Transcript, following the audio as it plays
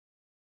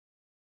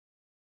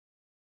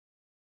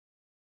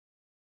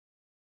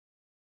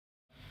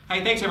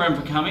Hey, thanks everyone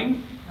for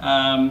coming.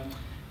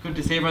 Good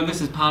to see everyone.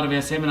 This is part of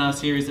our seminar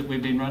series that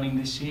we've been running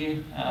this year,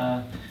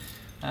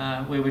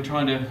 where we're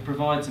trying to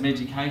provide some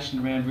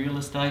education around real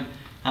estate.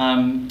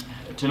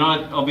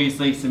 Tonight,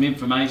 obviously, some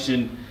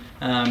information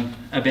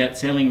about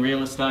selling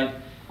real estate.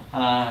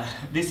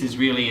 This is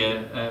really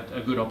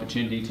a good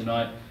opportunity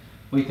tonight,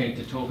 we think,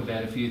 to talk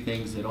about a few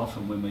things that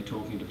often when we're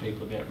talking to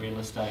people about real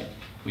estate,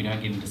 we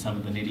don't get into some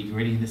of the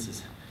nitty-gritty. This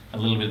is a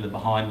little bit of the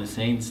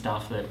behind-the-scenes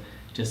stuff that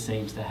just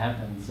seems to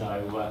happen.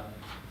 So,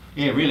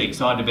 yeah, really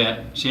excited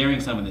about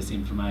sharing some of this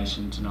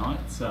information tonight.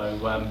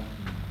 So,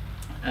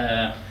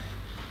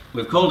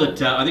 we've called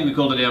it, I think we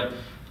called it our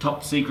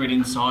top secret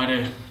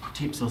insider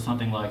tips or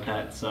something like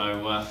that.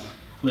 So, a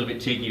little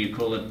bit cheeky to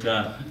call it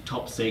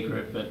top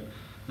secret, but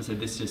as I said,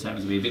 this just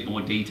happens to be a bit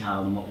more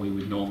detailed than what we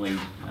would normally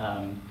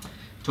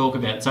talk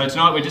about. So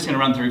tonight we're just going to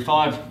run through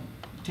 5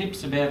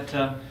 tips about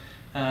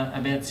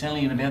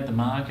selling and about the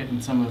market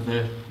and some of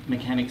the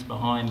mechanics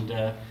behind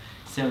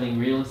selling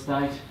real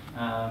estate.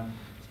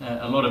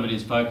 A lot of it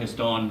is focused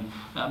on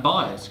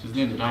buyers, because at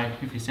the end of the day,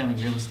 if you're selling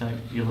real estate,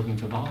 you're looking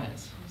for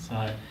buyers. So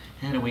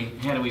how do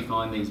we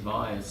find these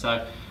buyers?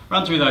 So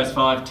run through those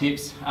 5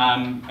 tips.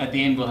 At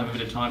the end, we'll have a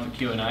bit of time for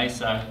Q&A.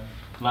 So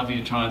love you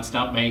to try and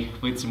stump me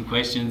with some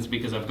questions,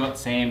 because I've got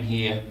Sam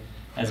here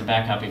as a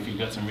backup if you've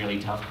got some really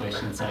tough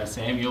questions. So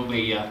Sam, you'll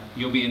be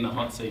in the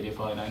hot seat if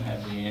I don't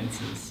have the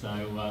answers.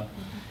 So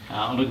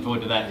I'm looking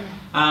forward to that.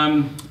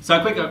 So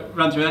a quick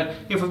run through that.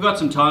 If we've got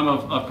some time,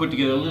 I've put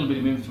together a little bit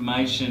of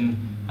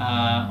information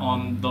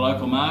on the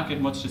local market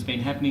and what's just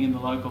been happening in the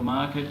local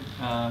market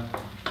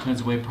in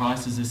terms of where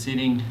prices are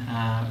sitting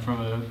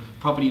from a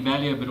property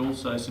value, but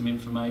also some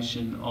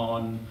information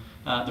on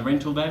the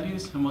rental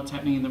values and what's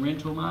happening in the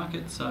rental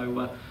market.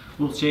 So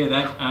we'll share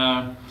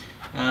that.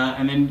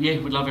 And then, yeah,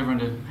 we'd love everyone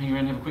to hang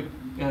around and have a quick,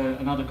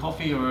 another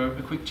coffee or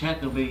a quick chat.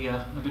 There'll be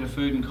a bit of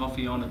food and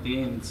coffee on at the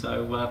end.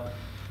 So,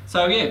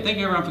 yeah, thank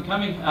you everyone for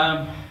coming.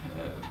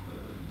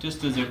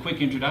 Just as a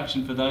quick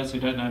introduction for those who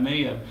don't know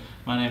me,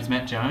 my name's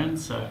Matt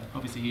Jones, so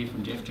obviously here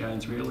from Jeff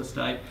Jones Real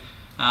Estate.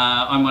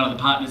 I'm one of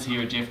the partners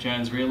here at Jeff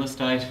Jones Real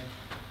Estate.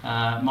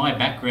 My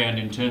background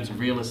in terms of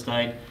real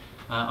estate,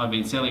 I've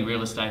been selling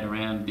real estate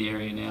around the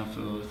area now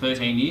for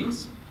 13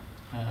 years.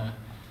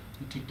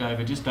 Ticked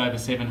over just over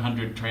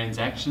 700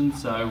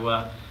 transactions,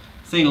 so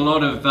seen a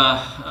lot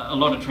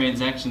of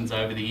transactions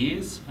over the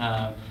years.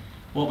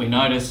 What we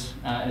notice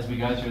as we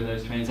go through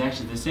those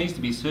transactions, there seems to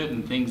be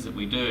certain things that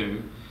we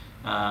do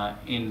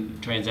in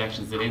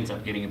transactions that ends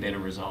up getting a better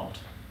result.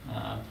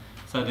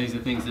 So these are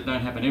things that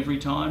don't happen every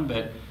time,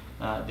 but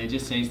there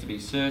just seems to be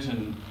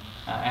certain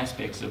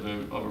aspects of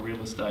a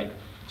real estate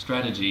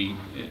strategy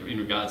in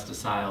regards to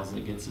sales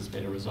that gets us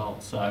better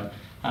results. So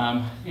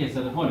yeah,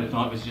 so the point of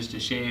tonight was just to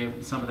share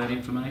some of that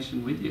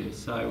information with you.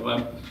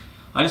 So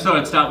I just thought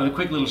I'd start with a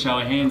quick little show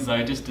of hands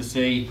though, just to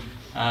see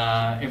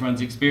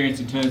everyone's experience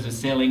in terms of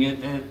selling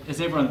it.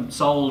 Has everyone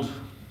sold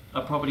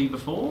a property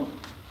before?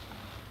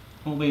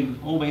 All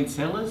been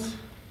sellers?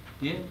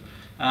 Yeah.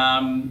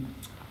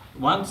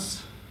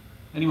 Once?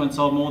 Anyone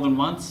sold more than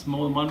once?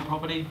 More than one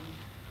property?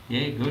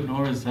 Yeah, good.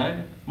 Nora's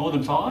so. More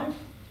than 5?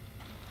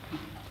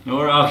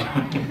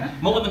 Nora, okay.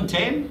 More than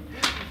 10?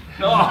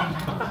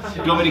 Oh.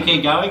 Do you want me to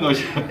keep going? Or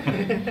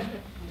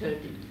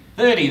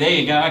 30, there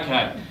you go,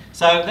 okay.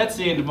 So that's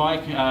the end of my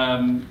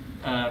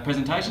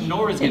presentation.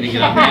 Nora's going to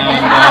get up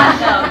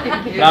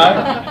now.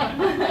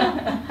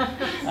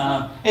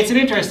 No? It's an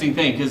interesting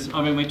thing, because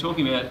I mean, we're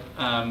talking about,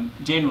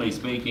 generally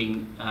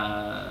speaking,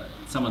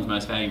 someone's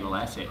most valuable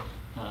asset.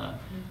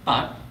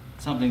 But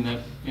something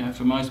that, you know,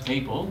 for most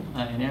people,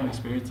 in our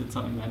experience, it's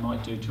something they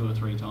might do 2 or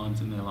 3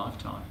 times in their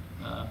lifetime.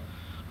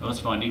 I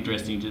also find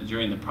interesting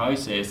during the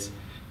process,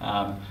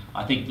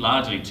 I think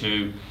largely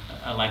to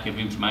a lack of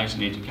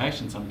information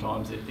education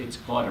sometimes, it's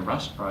quite a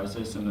rushed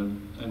process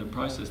and a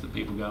process that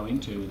people go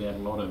into without a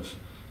lot of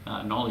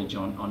knowledge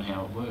on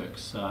how it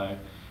works. So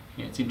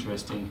yeah, it's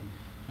interesting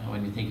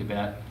when you think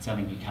about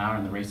selling your car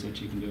and the research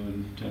you can do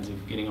in terms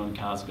of getting on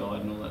Cars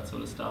Guide and all that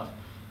sort of stuff,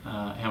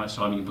 how much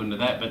time you can put into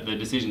that, but the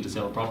decision to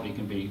sell a property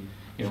can be,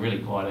 you know, really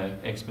quite an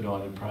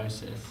expedited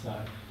process. So.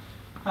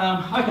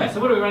 Okay,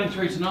 so what are we running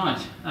through tonight?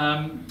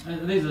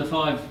 These are the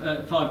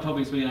 5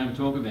 topics we're going to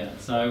talk about.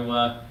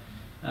 So,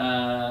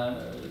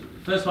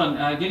 first one,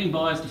 getting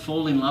buyers to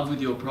fall in love with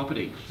your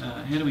property.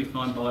 How do we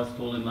find buyers to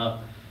fall in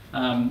love?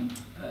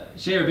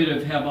 Share a bit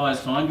of how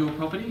buyers find your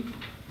property.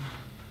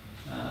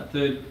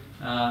 Third,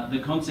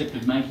 the concept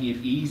of making it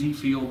easy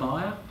for your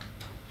buyer.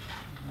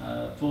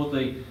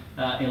 Fourthly,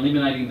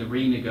 eliminating the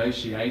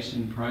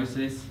renegotiation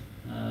process.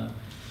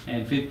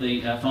 And fifthly,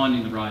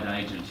 finding the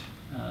right agent.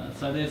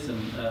 So there's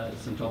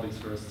some topics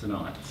for us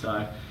tonight.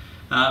 So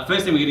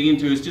first thing we're getting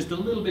into is just a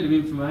little bit of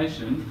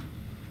information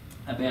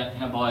about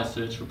how buyers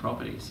search for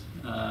properties.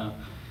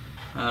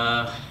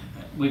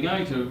 We're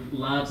going to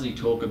largely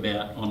talk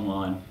about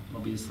online.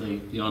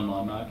 Obviously, the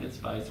online market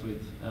space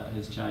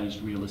has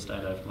changed real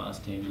estate over the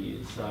last 10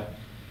 years. So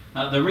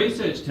the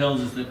research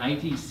tells us that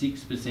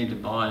 86%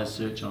 of buyers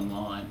search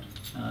online.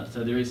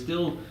 So there is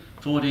still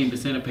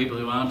 14% of people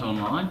who aren't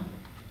online.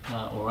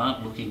 or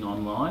aren't looking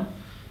online,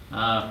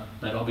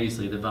 but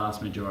obviously the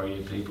vast majority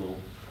of people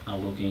are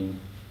looking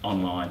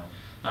online.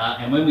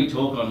 And when we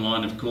talk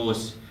online, of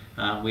course,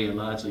 we are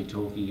largely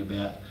talking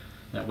about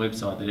that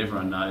website that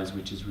everyone knows,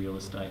 which is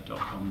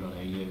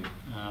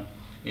realestate.com.au.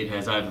 It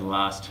has over the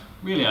last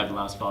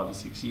 5 or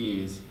 6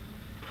 years,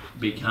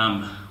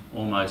 become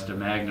almost a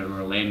magnet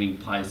or a landing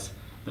place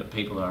that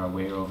people are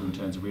aware of in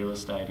terms of real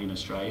estate in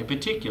Australia,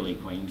 particularly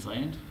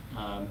Queensland.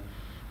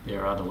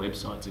 There are other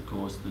websites, of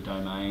course, the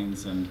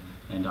domains and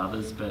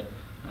others, but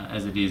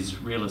as it is,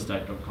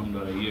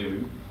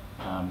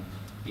 realestate.com.au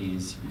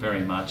is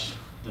very much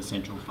the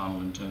central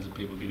funnel in terms of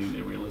people getting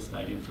their real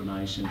estate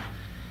information.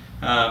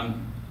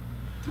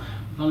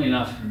 Funnily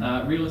enough,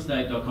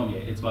 realestate.com,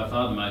 it's by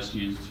far the most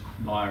used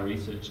buyer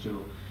research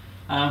tool.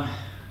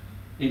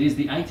 It is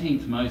the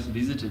 18th most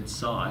visited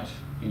site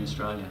in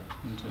Australia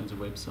in terms of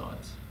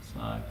websites.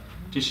 So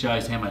just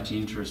shows how much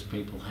interest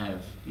people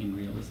have in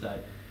real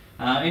estate.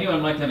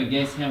 Anyone like to have a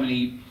guess how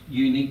many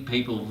unique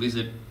people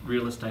visit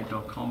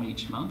realestate.com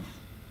each month?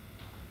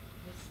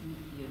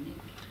 Unique.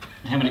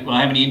 How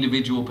many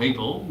individual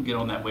people get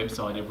on that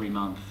website every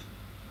month?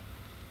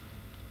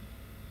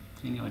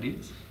 Any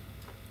ideas?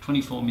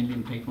 24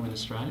 million people in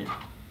Australia.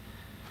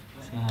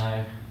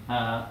 So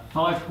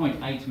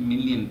 5.8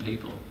 million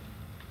people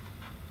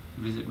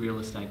visit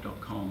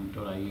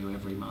realestate.com.au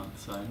every month.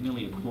 So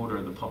nearly a quarter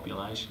of the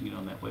population get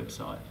on that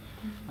website.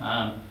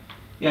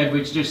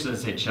 Which just,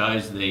 as I said,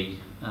 shows the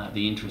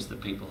interest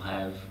that people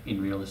have in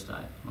real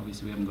estate.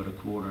 Obviously, we haven't got a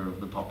quarter of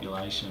the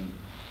population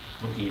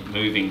looking at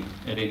moving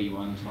at any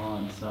one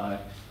time. So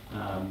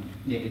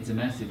it's a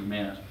massive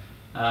amount.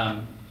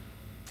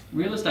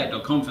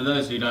 Realestate.com, for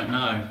those who don't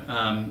know,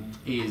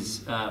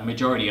 is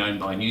majority owned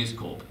by News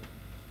Corp.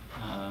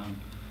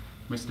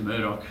 Mr.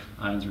 Murdoch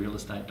owns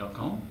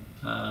realestate.com.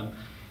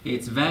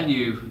 Its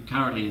value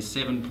currently is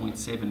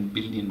 $7.7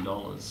 billion.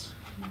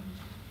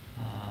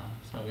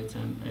 So it's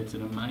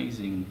an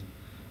amazing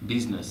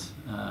business.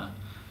 I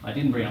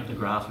didn't bring up the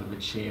graph of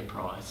its share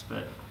price,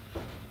 but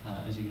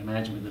as you can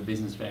imagine, with the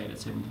business value at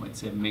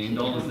 $7.7 million.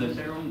 It's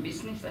their own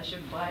business, they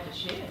should buy the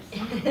shares.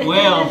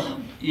 Well,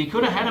 you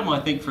could have had them,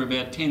 I think, for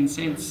about 10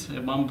 cents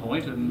at one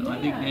point, and I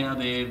think now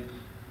they're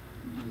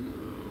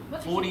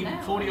 40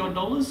 odd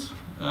dollars.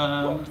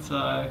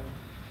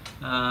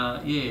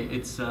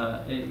 It's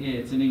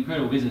an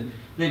incredible business.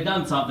 They've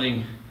done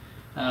something.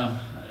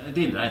 At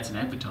the end of the day, it's an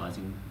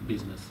advertising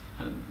business.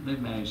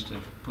 They've managed to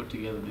put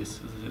together this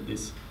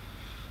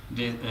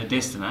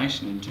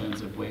destination in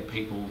terms of where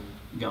people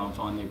go and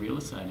find their real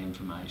estate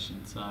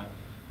information. So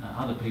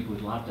other people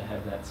would love to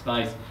have that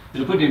space. But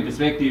to put it in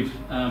perspective,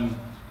 a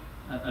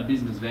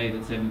business valued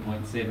at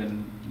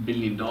 $7.7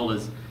 billion,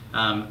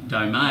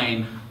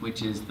 Domain,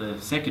 which is the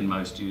second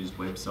most used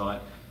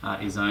website,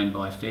 is owned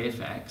by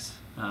Fairfax.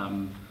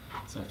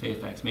 So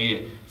Fairfax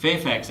Media.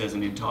 Fairfax, as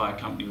an entire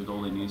company with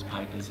all their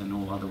newspapers and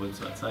all other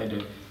websites they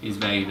do, is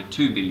valued at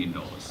 $2 billion.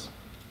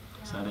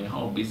 So their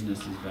whole business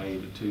is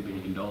valued at $2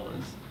 billion.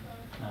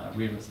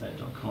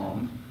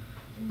 Realestate.com,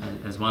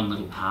 as one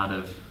little part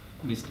of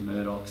Mr.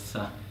 Murdoch's.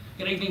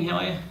 Good evening, how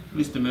are you?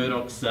 Mr.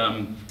 Murdoch's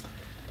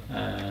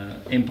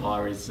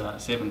empire is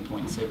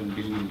 $7.7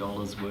 billion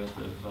worth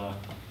of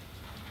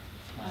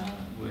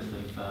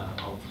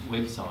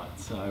websites.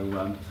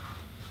 So.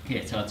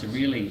 So it's a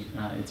really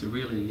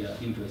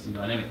interesting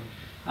dynamic.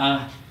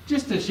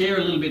 Just to share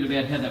a little bit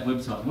about how that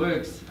website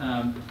works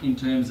in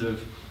terms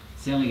of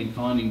selling and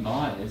finding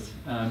buyers,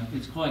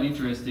 it's quite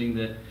interesting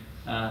that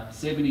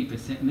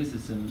 70%, and this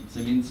is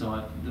some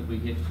insight that we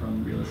get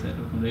from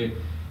realestate.com.au,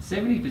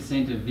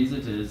 70% of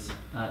visitors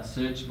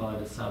search by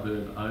the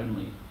suburb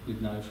only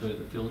with no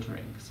further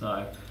filtering.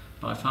 So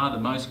by far the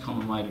most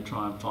common way to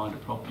try and find a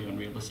property on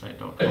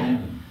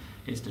realestate.com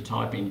is to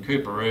type in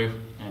Coorparoo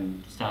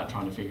and start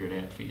trying to figure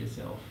it out for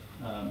yourself.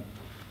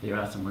 There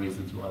are some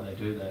reasons why they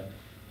do that.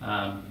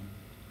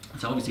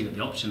 So obviously you've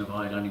got the option of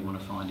I only want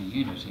to find a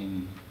unit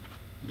in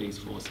these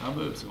 4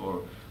 suburbs,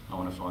 or I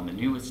want to find the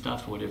newest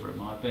stuff, or whatever it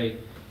might be.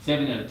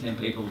 7 out of 10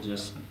 people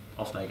just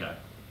off they go.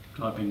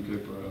 Type in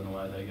Coorparoo and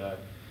away they go.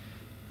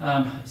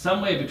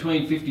 Somewhere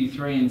between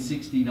 53 and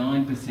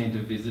 69%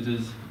 of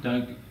visitors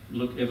don't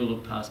ever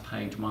look past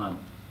page 1.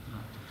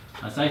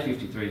 I say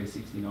 53 to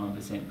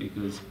 69%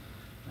 because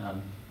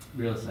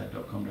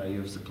realestate.com.au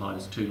have supplied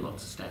us 2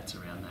 lots of stats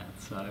around that.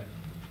 So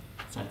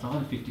it's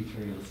either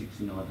 53 or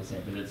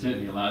 69%, but it's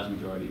certainly a large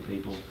majority of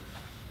people.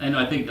 And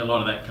I think a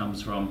lot of that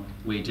comes from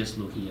we're just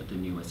looking at the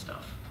newer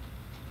stuff.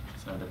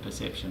 So the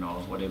perception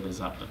of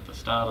whatever's up at the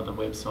start of the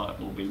website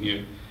will be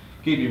new.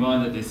 Keep in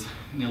mind that there's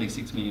nearly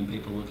 6 million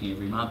people looking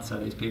every month, so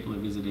these people are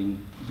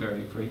visiting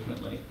very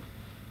frequently.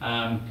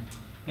 An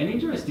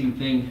interesting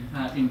thing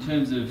in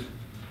terms of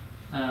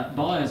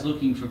buyers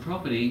looking for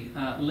property,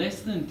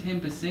 less than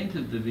 10%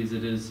 of the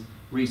visitors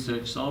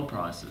research sold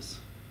prices.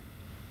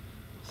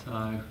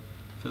 So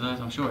for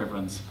those, I'm sure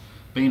everyone's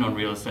been on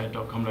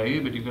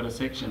realestate.com.au, but you've got a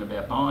section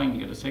about buying,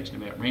 you've got a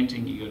section about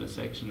renting, you've got a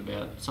section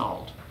about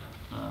sold.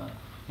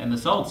 And the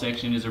sold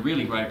section is a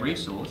really great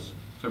resource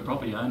for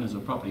property owners or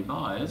property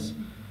buyers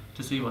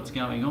to see what's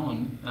going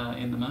on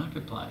in the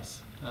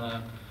marketplace.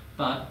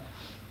 But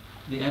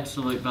the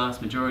absolute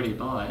vast majority of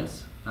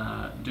buyers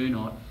do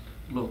not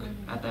look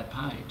at that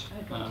page.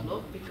 I don't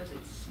look because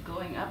it's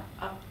going up.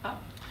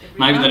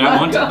 Maybe they don't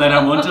want to. They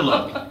don't want to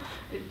look.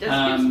 It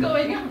just keeps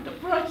going up. The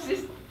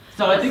prices.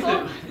 So I think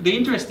that the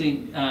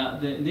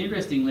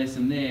interesting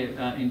lesson there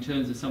in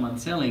terms of someone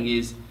selling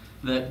is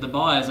that the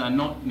buyers are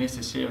not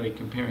necessarily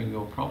comparing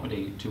your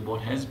property to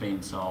what has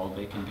been sold.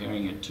 They're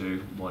comparing it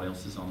to what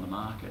else is on the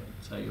market.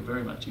 So you're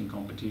very much in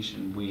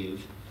competition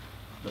with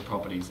the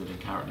properties that are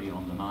currently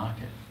on the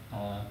market.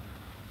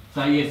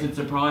 So yes, it's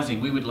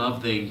surprising. We would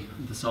love the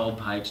sold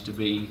page to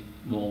be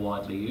more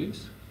widely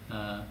used.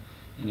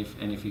 And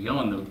if you go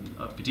on the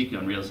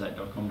particularly on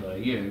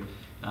realestate.com.au,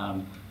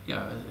 you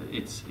know,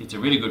 it's a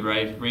really good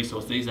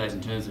resource these days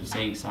in terms of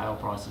seeing sale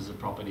prices of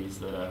properties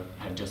that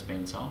have just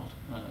been sold.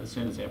 As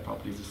soon as our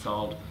properties are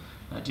sold,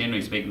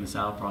 generally speaking, the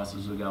sale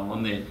prices will go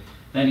on there.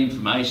 That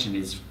information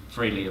is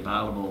freely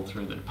available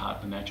through the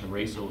Department of Natural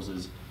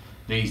Resources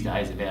these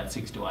days, about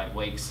 6 to 8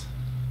 weeks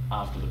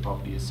after the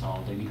property is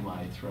sold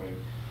anyway, through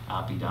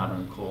RP Data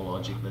and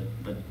CoreLogic,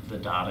 the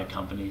data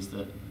companies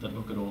that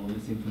look at all of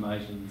this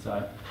information.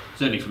 So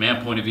certainly from our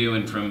point of view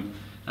and from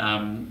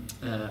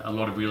a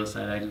lot of real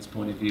estate agents'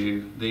 point of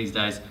view these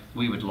days,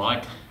 we would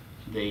like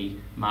the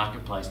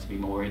marketplace to be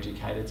more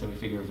educated, so we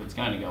figure if it's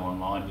going to go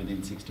online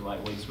within 6 to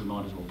 8 weeks, we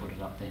might as well put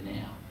it up there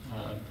now.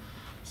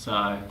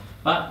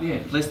 But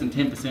yeah, less than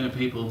 10% of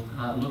people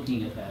are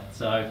looking at that.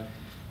 So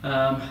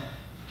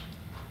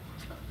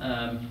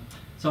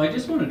I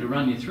just wanted to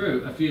run you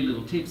through a few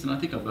little tips, and I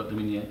think I've got them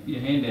in your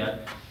handout,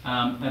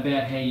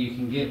 about how you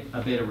can get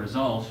a better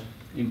result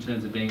in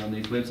terms of being on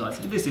these websites.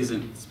 And this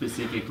isn't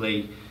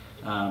specifically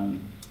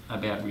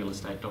about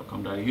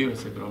realestate.com.au, I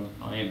said, but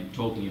I am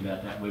talking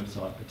about that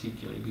website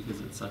particularly because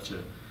it's such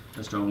a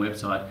strong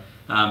website.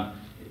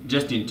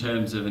 Just in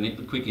terms of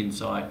a quick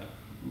insight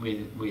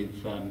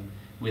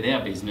with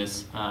our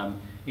business,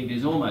 it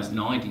is almost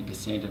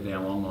 90% of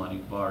our online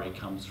inquiry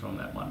comes from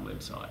that one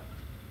website.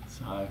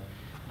 So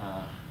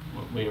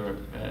we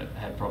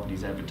have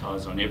properties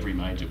advertised on every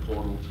major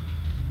portal,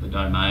 the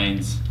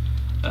domains.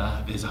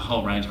 There's a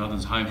whole range of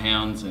others, Home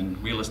Hounds and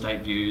Real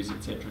Estate Views,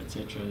 etc.,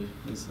 etc. I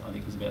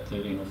think there's about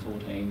 13 or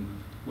 14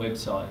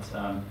 websites.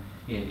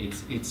 Yeah,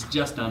 it's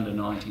just under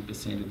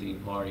 90% of the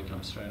inquiry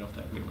comes straight off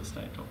that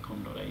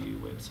realestate.com.au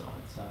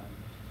website.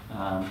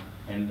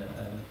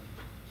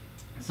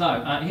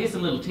 So here's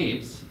some little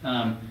tips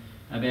about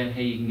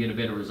how you can get a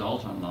better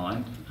result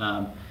online.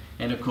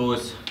 And of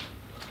course,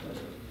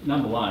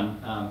 number one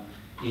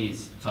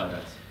is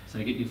photos. So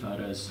get your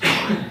photos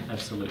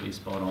absolutely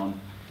spot on.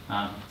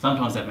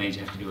 Sometimes that means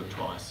you have to do it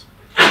twice.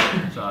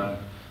 So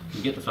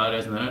you get the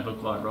photos and they don't look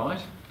quite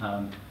right.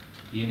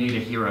 You need a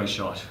hero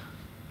shot.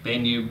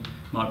 Ben, you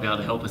might be able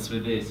to help us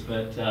with this,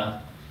 but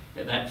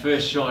that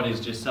first shot is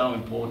just so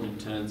important in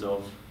terms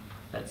of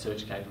that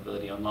search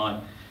capability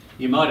online.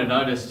 You might have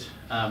noticed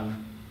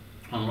on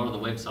a lot of the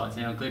websites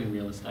now, including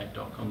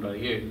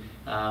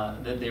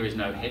realestate.com.au, that there is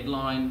no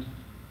headline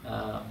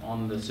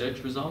on the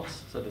search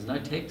results. So there's no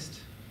text,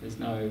 there's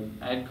no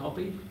ad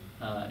copy,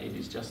 it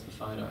is just the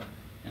photo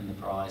and the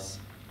price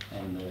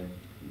and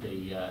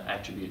the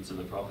attributes of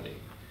the property.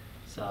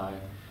 So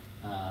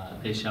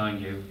they're showing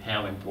you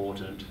how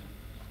important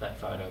that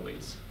photo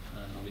is.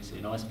 Obviously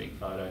a nice big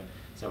photo.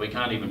 So we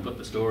can't even put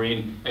the story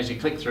in. As you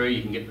click through,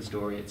 you can get the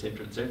story,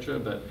 etc., etc.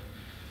 But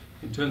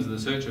in terms of the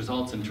search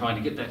results and trying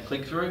to get that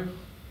click through,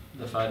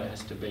 the photo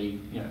has to be,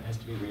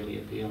 really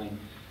appealing.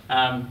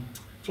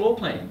 Floor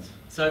plans.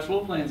 So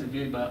floor plans are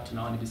viewed by up to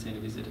 90%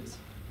 of visitors.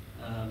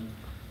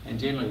 And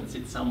generally it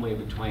sits somewhere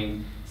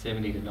between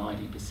 70 to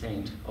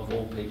 90% of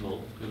all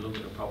people who look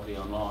at a property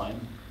online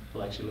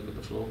will actually look at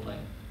the floor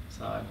plan.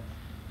 So,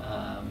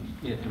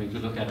 yeah, have a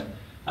good look at it.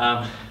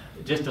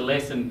 Just a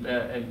lesson,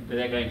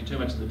 without going into too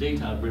much of the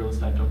detail of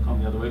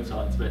realestate.com, the other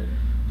websites, but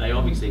they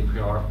obviously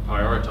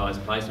prioritise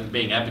placement.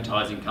 Being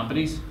advertising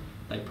companies,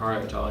 they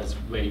prioritise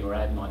where your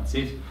ad might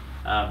sit.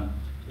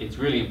 It's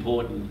really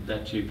important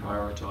that you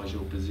prioritise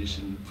your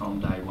position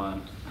from day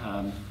one.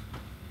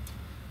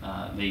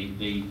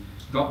 The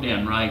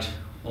drop-down rate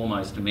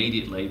almost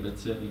immediately, but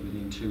certainly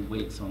within 2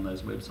 weeks on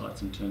those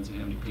websites in terms of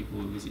how many people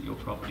will visit your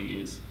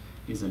property is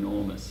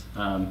enormous.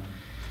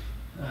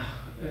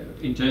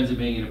 In terms of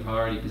being in a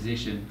priority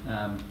position,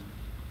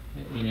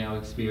 in our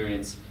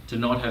experience, to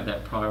not have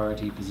that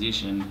priority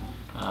position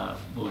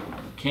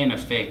can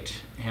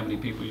affect how many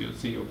people you'll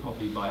see your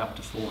property by up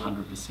to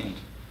 400%.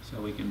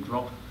 So we can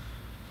drop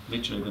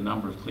literally the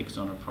number of clicks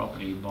on a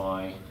property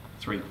by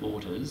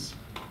 3/4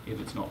 if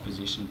it's not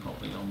positioned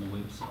properly on the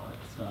website.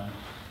 So,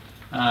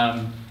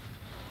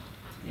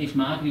 if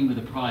marketing with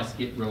a price,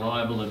 get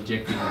reliable,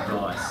 objective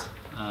advice.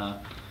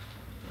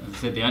 As I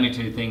said, the only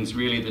two things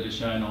really that are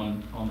shown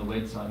on the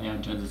website now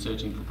in terms of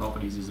searching for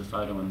properties is the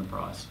photo and the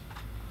price.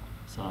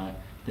 So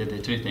they're the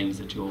two things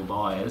that your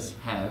buyers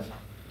have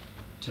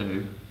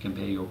to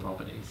compare your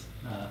properties.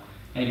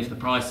 And if the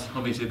price,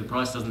 obviously the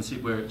price doesn't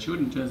sit where it should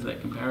in terms of that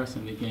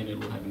comparison, again it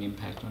will have an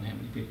impact on how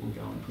many people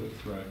go and click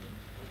through.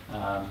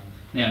 Now,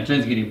 in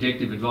terms of getting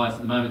objective advice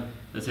at the moment,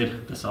 as I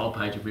said, the sole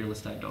page of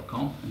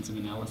realestate.com and some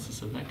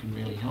analysis of that can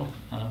really help.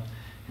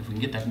 If we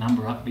can get that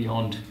number up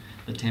beyond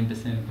the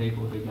 10% of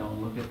people who go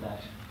and look at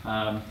that.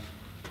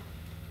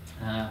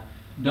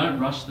 Don't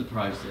rush the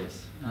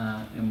process.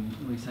 And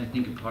we say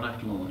think of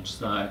product launch.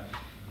 So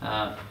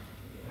I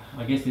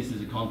guess this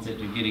is a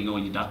concept of getting all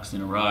your ducks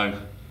in a row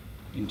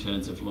in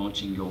terms of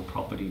launching your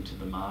property to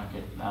the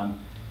market.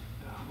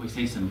 We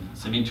see some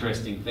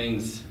interesting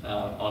things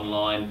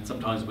online.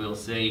 Sometimes we'll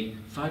see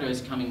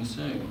photos coming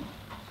soon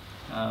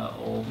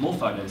or more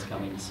photos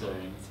coming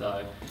soon.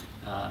 So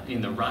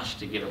in the rush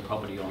to get a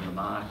property on the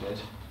market,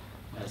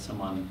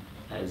 someone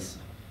has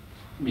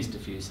missed a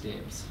few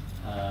steps.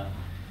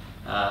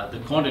 The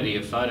quantity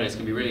of photos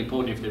can be really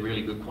important if they're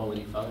really good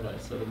quality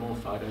photos. So the more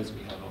photos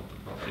we have of the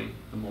property,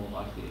 the more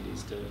likely it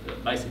is to,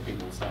 basically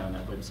people will stay on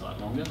that website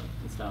longer,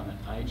 will stay on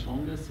that page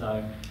longer.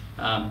 So,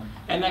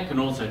 and that can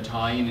also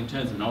tie in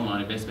terms of an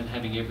online investment,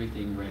 having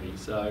everything ready.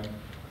 So,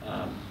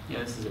 yeah,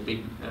 this is a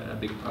big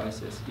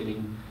process,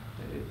 getting,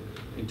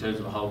 in terms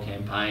of a whole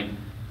campaign,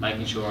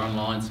 making sure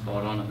online's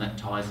spot on, and that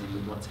ties in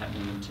with what's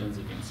happening in terms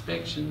of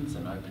inspections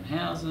and open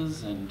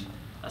houses and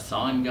a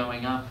sign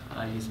going up.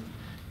 You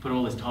put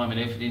all this time and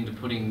effort into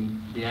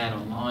putting the ad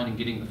online and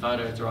getting the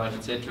photos right,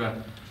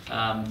 etc.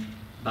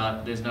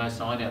 But there's no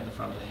sign out the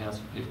front of the house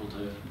for people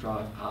to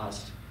drive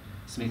past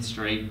Smith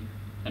Street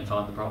and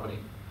find the property.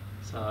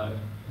 So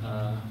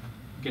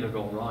get it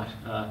all right.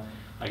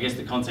 I guess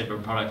the concept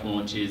of product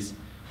launch is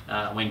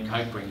when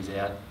Coke brings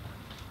out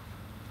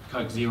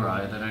Coke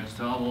Zero, they don't just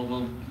say, oh,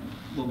 well,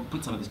 we'll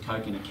put some of this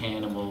Coke in a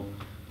can and we'll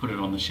put it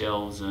on the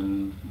shelves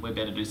and we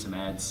better do some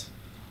ads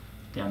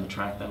down the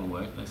track, that'll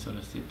work. They sort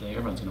of sit there,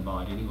 everyone's going to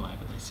buy it anyway,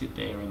 but they sit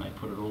there and they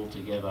put it all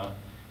together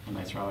and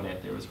they throw it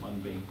out there as one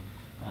big,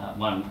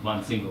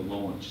 one single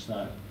launch.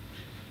 So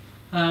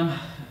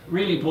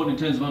really important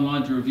in terms of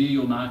online to review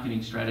your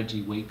marketing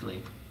strategy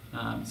weekly.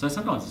 So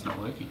sometimes it's not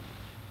working.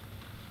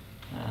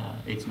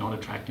 It's not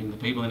attracting the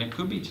people, and it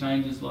could be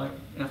changes like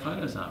our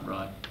photos aren't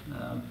right.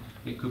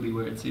 It could be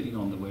where it's sitting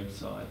on the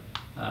website.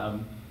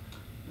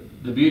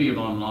 The beauty of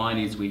online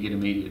is we get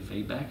immediate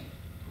feedback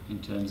in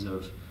terms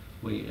of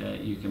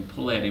you can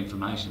pull out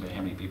information about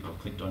how many people have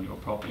clicked on your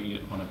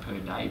property on a per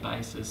day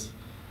basis.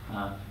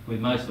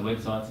 With most of the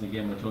websites, and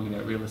again we're talking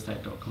about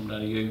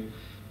realestate.com.au,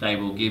 they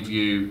will give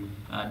you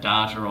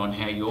data on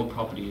how your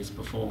property is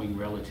performing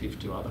relative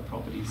to other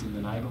properties in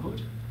the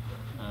neighbourhood.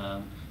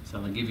 So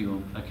they'll give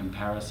you a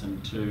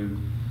comparison to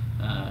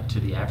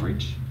the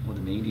average or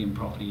the median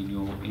property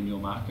in your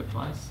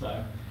marketplace.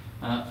 So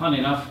funny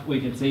enough, we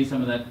can see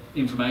some of that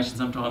information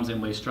sometimes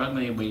and we're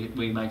struggling, and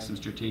we make some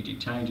strategic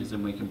changes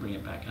and we can bring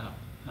it back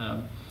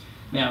up.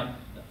 Now,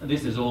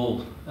 this is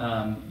all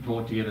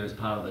brought together as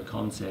part of the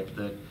concept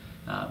that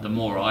the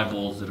more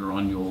eyeballs that are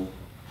on your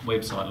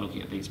website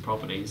looking at these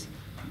properties,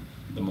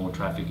 the more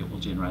traffic it will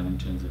generate in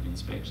terms of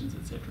inspections,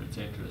 etc.,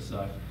 etc.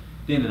 So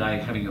at the end of the day,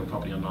 having your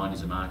property online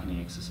is a marketing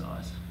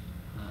exercise,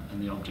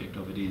 and the object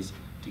of it is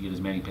to get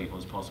as many people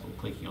as possible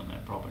clicking on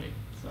that property.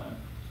 So.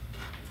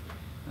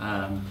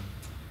 And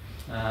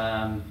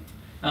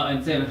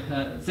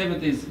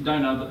seventh is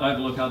don't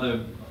overlook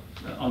other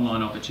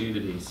online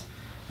opportunities.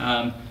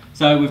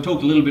 So we've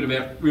talked a little bit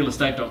about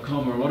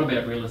realestate.com, or a lot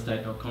about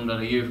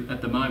realestate.com.au.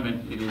 At the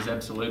moment, it is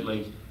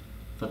absolutely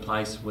the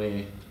place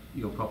where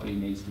your property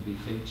needs to be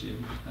featured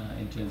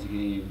in terms of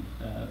getting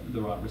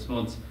the right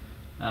response.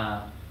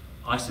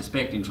 I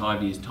suspect in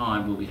 5 years'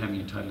 time we'll be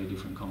having a totally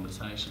different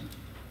conversation.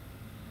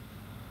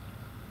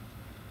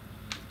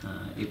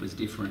 It was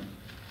different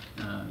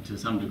to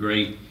some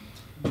degree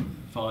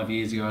 5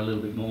 years ago, a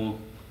little bit more.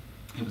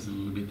 It was a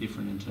little bit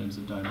different in terms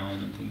of domain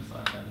and things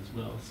like that as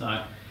well.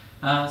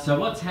 So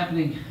what's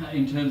happening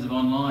in terms of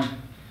online?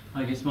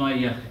 I guess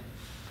my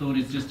thought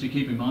is just to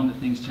keep in mind that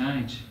things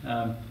change.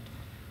 I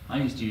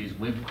used to use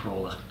web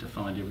crawler to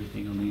find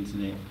everything on the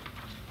internet.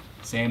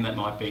 Sam, that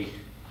might be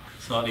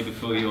slightly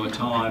before your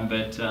time,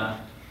 but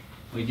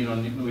we get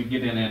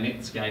in our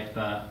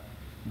Netscape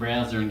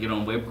browser and get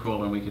on web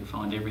crawler and we could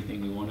find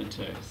everything we wanted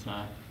to.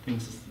 So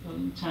things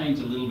change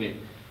a little bit.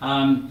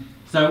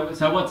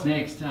 So what's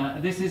next?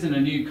 This isn't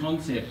a new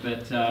concept,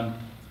 but I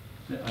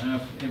don't know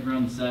if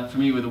everyone's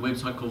familiar with a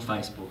website called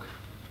Facebook.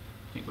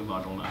 I think we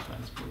might all know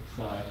Facebook.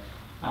 So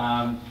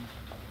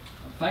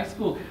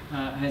Facebook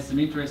has some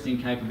interesting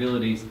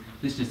capabilities.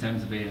 This just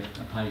happens to be a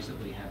page that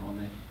we have on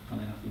there.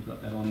 Funny enough, we've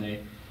got that on there.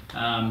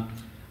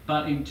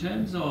 But in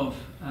terms of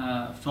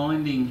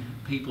finding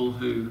people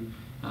who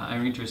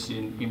are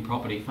interested in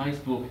property,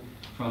 Facebook,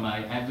 from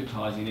an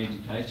advertising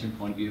education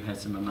point of view,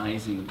 has some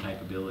amazing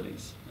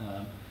capabilities.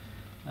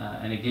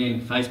 And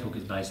again, Facebook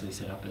is basically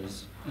set up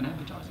as an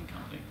advertising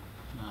company.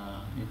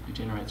 It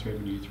generates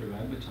revenue through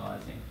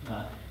advertising.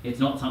 It's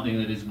not something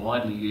that is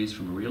widely used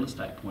from a real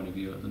estate point of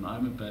view at the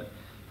moment, but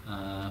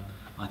I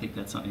think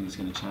that's something that's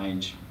going to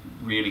change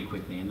really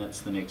quickly, and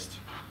that's the next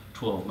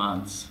 12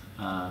 months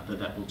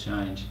that will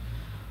change.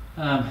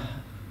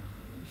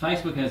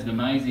 Facebook has an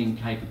amazing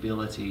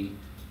capability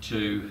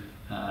to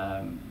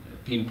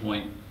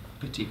pinpoint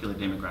particular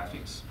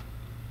demographics.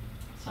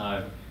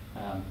 So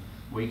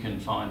we can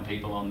find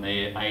people on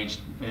there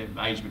aged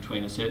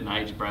between a certain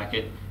age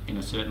bracket in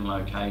a certain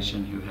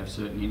location who have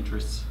certain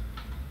interests,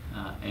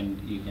 and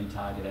you can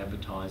target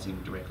advertising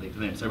directly to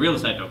them. So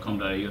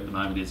realestate.com.au at the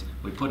moment is,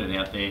 we put it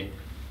out there,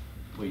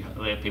 we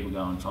let people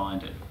go and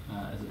find it,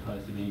 as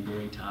opposed to being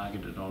very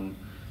targeted on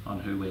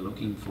who we're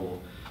looking for.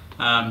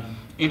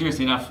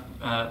 Interesting enough,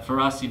 for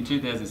us in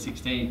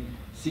 2016,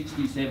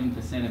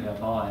 67% of our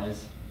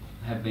buyers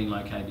have been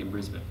located in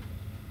Brisbane.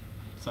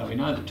 So we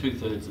know that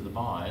 2/3 of the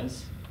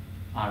buyers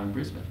are in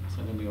Brisbane.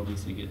 So then we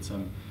obviously get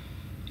some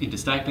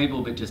interstate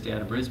people, but just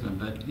out of Brisbane.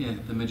 But yeah,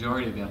 the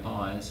majority of our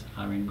buyers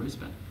are in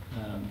Brisbane.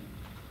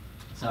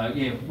 So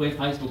yeah, where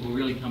Facebook will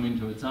really come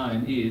into its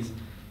own is,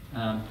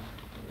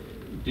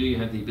 do you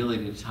have the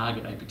ability to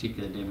target a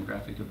particular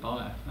demographic of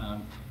buyer?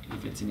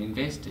 If it's an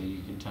investor,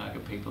 you can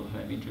target people who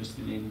are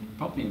interested in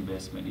property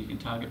investment. You can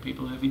target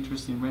people who have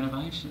interest in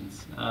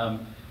renovations.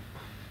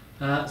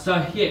 So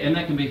yeah, and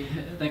that can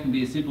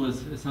be as simple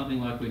as something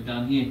like we've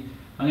done here.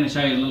 I'm going to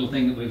show you a little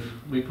thing that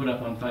we put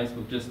up on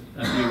Facebook just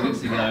a few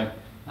weeks ago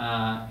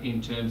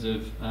in terms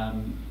of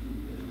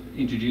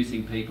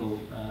introducing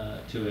people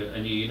to a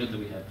new unit that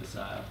we have for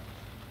sale.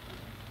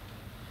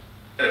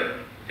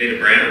 Peter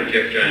Brown,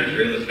 Jeff Jones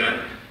Real Estate.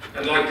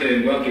 I'd like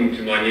to welcome you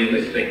to my new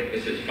listing.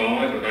 This is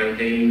 5 of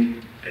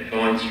 18 at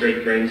Vine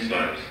Street,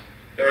 Greenslopes.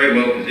 Very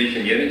well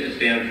positioned unit, just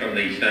down from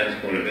the Stones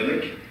Corner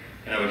Village.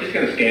 We're just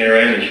going to scan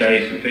around and show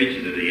you some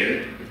features of the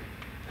unit.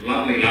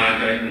 Lovely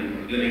large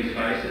open living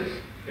spaces,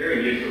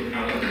 very neutral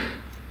colours.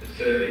 It's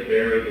certainly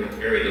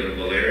very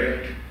livable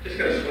area. Just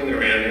going to swing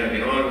around now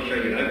behind, show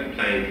you an open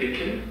plan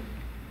kitchen.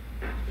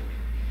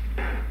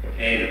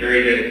 And a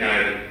very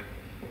dedicated,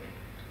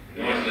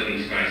 nice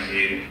living space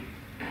here.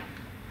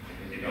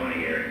 There's the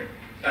dining area.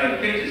 So the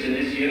features in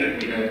this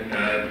unit, we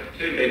have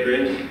 2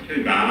 bedrooms,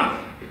 2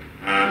 baths.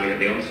 We have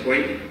the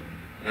ensuite.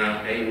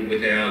 And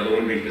with our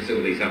laundry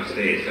facilities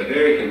upstairs. So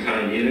very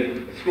contained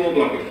unit, a small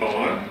block of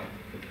 5.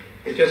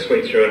 We'll just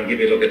sweep through and give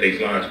you a look at these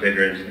large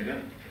bedrooms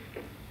now.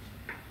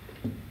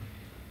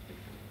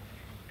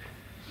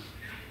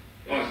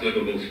 Nice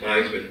livable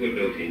space with good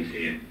built-ins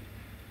here.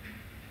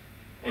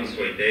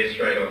 Ensuite there,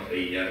 straight off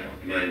the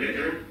main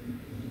bedroom.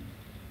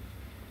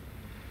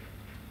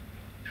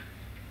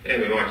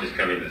 And we might just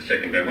come into the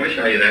second bedroom. I'll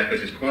show you that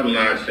because it's quite a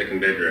large second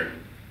bedroom.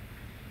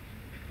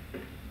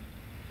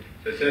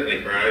 So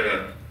certainly for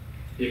over,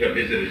 you've got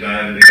visitors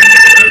over, they've got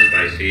their own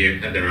space here,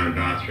 have their own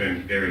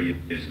bathroom, very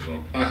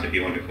usable. Plus if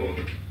you want to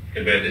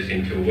convert this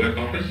into a work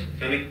office,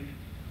 it's only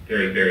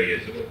very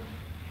usable.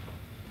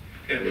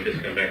 Okay, we'll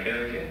just come back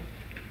out again.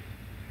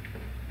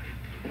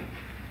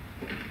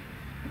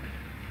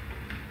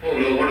 All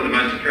in all, one of the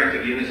most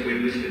attractive units that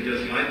we've listed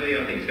just lately.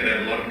 I think it's going to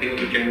have a lot of appeal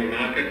to general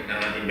market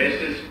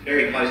investors.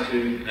 Very close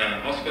to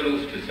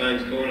hospitals, to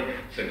Stones Corner.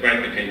 So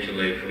great potential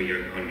there for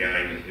your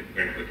ongoing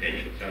rental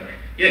potential. So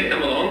yeah,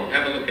 come along,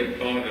 have a look at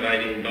 5 of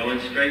 18 Vine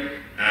Street.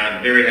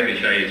 Very happy to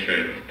show you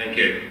through. Thank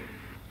you.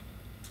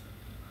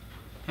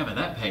 How about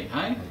that, Pete,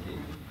 hey?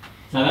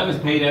 So that was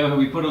Peter, who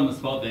we put on the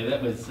spot there.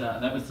 That was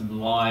some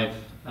live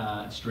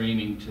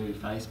streaming to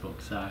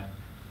Facebook. So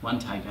one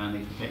take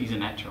only. He's a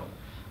natural.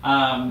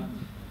 And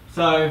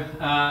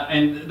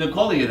the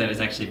quality of that is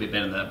actually a bit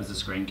better. That was a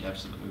screen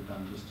capture that we've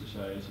done just to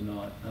show you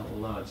tonight,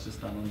 although it's just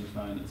done on your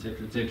phone,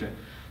 etc., etc.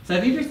 So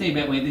the interesting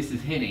about where this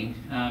is heading,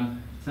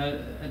 so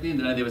at the end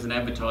of the day there was an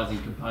advertising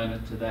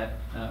component to that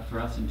for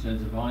us in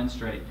terms of Vine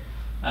Street.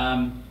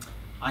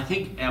 I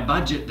think our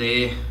budget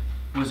there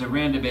was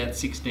around about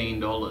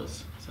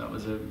 $16, so it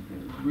was a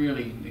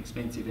really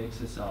expensive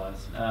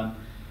exercise.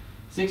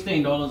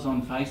 $16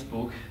 on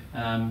Facebook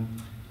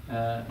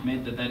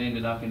meant that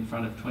ended up in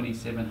front of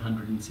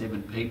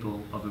 2,707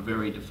 people of a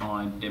very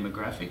defined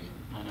demographic.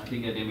 And I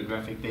think our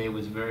demographic there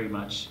was very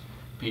much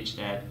pitched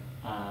at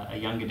a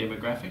younger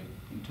demographic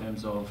in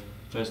terms of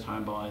first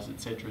home buyers,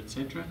 etc.,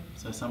 etc.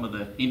 So some of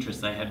the interest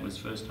they had was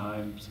first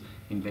homes,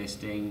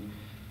 investing,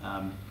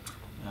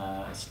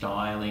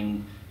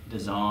 styling,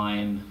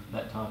 design,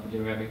 that type of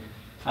demographic.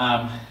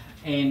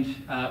 And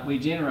we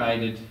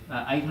generated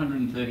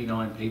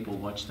 839 people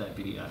watched that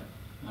video.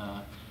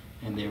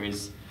 And there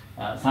is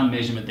some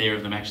measurement there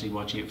of them actually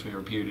watching it for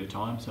a period of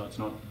time, so it's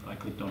not I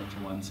clicked on it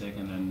for 1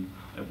 second and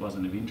it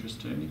wasn't of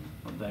interest to me.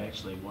 They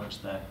actually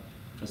watched that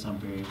for some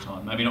period of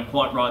time. Maybe not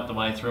quite right the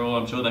way through,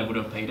 I'm sure they would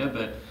have, Peter,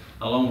 but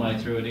a long way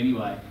through it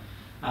anyway.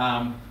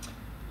 Yeah,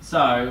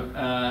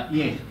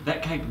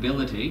 that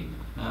capability,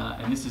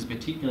 and this is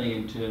particularly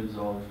in terms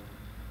of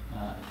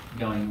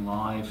going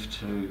live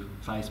to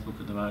Facebook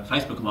at the moment.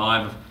 Facebook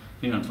Live, if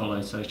anyone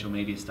follows social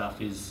media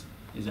stuff, is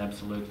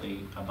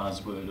absolutely a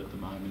buzzword at the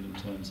moment in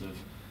terms of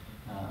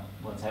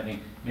what's happening.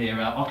 There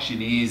are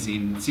auctioneers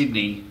in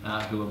Sydney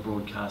who are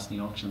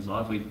broadcasting auctions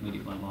live. We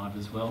did one live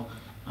as well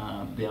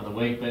the other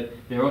week, but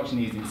there are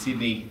auctioneers in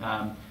Sydney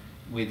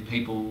with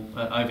people,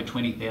 over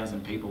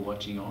 20,000 people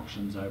watching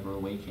auctions over a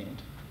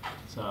weekend.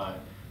 So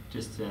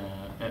just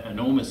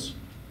enormous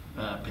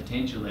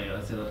potential there.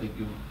 I said I think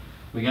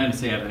we're going to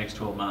see over the next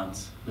 12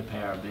 months the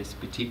power of this,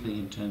 particularly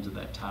in terms of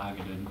that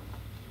targeted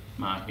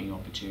marketing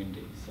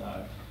opportunities.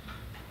 So,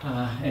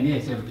 and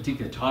yes, if a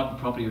particular type of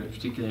property or a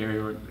particular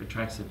area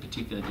attracts a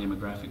particular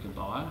demographic of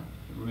buyer,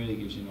 it really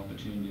gives you an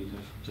opportunity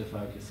to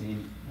focus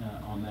in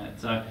on that.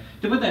 So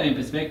to put that in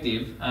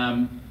perspective,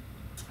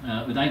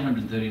 with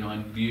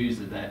 839 views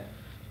of that,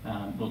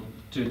 well,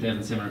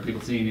 2,700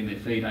 people seeing it in their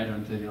feed,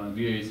 839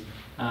 views,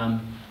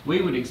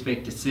 we would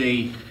expect to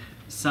see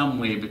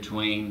somewhere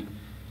between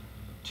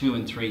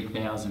 2,000 and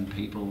 3,000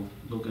 people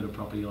look at a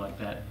property like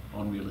that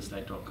on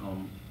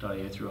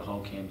realestate.com.au through a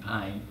whole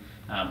campaign.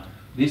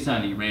 This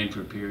only ran for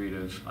a period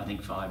of, I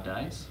think, 5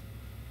 days.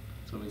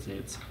 So obviously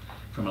it's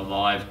from a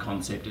live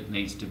concept, it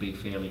needs to be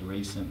fairly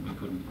recent. We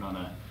couldn't run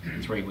a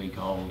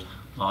 3-week-old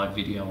live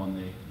video on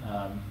there.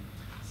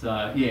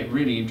 So yeah,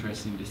 really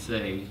interesting to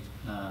see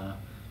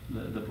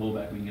the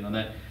pullback we can get on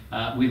that.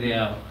 With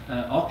our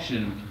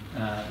auction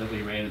that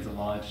we ran as a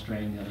live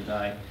stream the other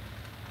day,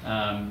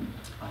 I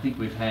think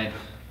we've had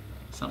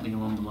something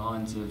along the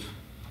lines of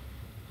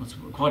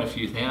quite a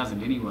few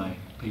thousand anyway,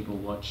 people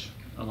watch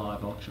a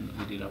live auction that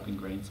we did up in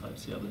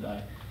Greenslopes the other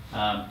day.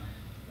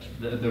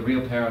 The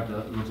real power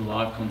of the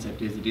live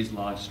concept is it is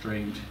live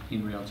streamed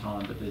in real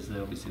time, but there's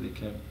obviously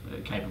the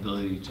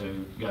capability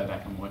to go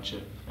back and watch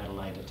it at a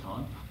later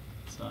time.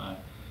 So,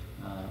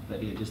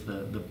 but yeah, just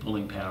the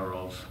pulling power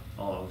of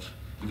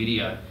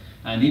video.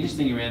 And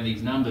interesting around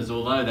these numbers,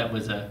 although that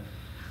was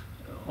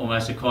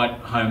almost a quite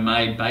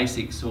homemade,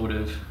 basic sort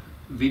of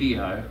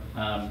video.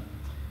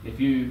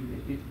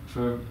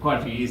 For quite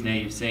a few years now,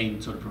 you've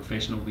seen sort of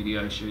professional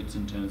video shoots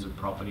in terms of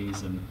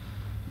properties and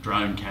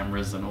drone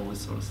cameras and all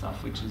this sort of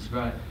stuff, which is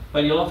great.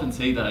 But you'll often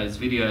see those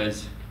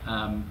videos,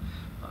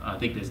 I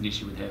think there's an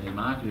issue with how they're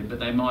marketed, but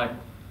they might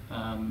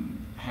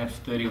have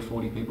 30 or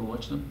 40 people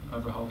watch them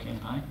over a whole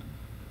campaign.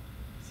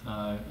 So,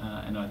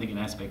 and I think an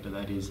aspect of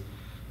that is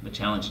the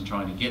challenge in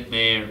trying to get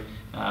there,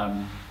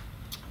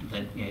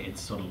 that yeah,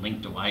 it's sort of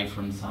linked away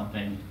from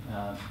something,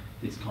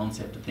 this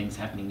concept of things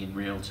happening in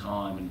real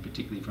time, and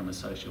particularly from a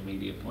social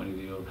media point of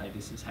view of, hey,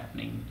 this is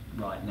happening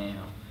right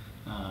now,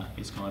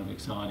 is kind of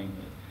exciting.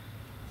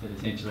 That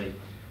essentially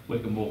we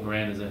can walk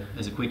around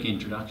as a quick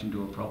introduction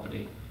to a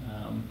property.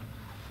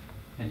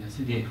 And I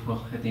said, yeah,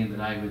 well, at the end of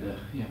the day, with a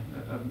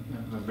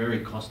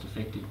very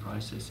cost-effective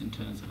process in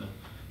terms of a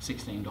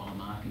 $16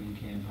 marketing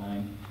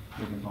campaign,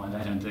 we can find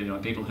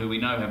 839 people who we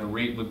know have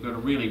we've got a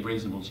really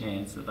reasonable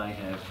chance that they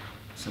have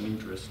some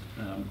interest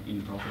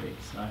in property.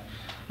 So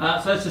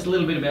that's just a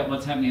little bit about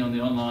what's happening on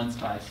the online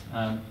space.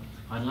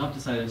 I'd love to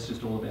say that's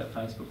just all about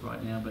Facebook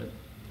right now, but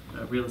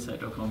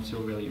realestate.com is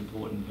still really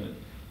important, but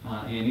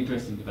yeah, an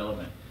interesting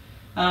development.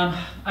 Okay,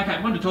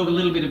 I want to talk a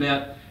little bit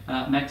about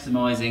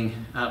maximising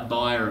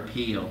buyer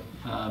appeal.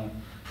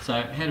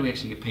 So how do we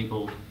actually get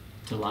people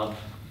to love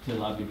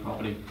your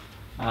property?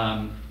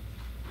 And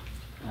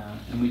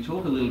we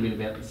talk a little bit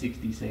about the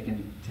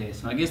 60-second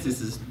test. And I guess this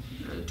is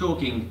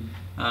talking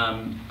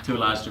to a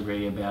large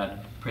degree about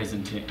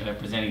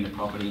presenting the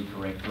property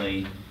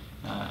correctly,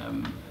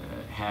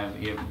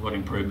 what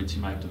improvements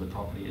you make to the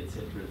property,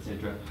 etc.,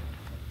 etc.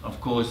 Of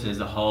course,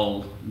 there's a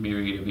whole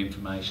myriad of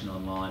information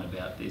online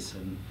about this,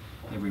 and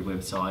every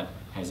website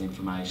has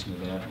information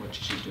about what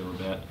you should do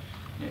about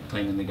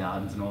cleaning the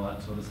gardens and all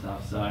that sort of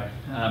stuff. So,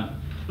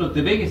 look,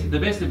 the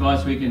best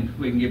advice we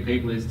can give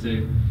people is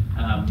the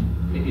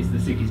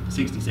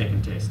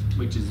 60-second test,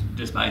 which is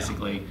just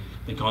basically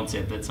the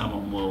concept that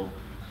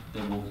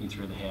they're walking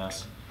through the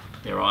house,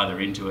 they're either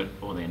into it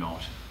or they're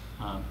not.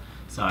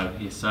 So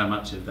yes, so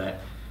much of that,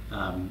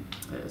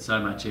 so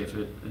much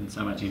effort and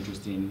so much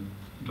interest in,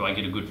 do I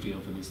get a good feel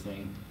for this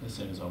thing as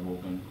soon as I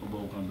walk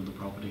onto the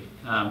property?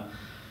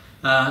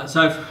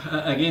 So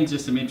again,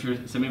 just some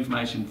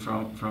information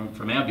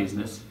from our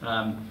business.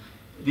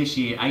 This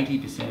year,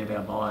 80% of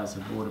our buyers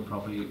have bought a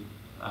property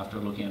after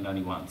looking at it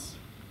only once.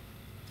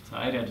 So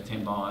 8 out of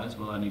 10 buyers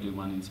will only do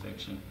one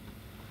inspection,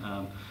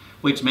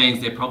 which means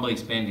they're probably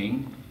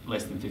spending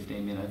less than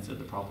 15 minutes at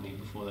the property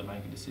before they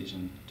make a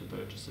decision to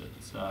purchase it.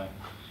 So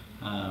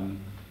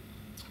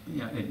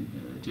yeah,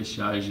 it just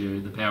shows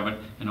you the power of it,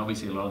 and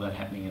obviously a lot of that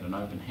happening at an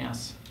open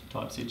house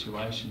type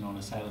situation on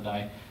a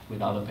Saturday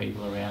with other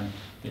people around.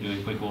 They're doing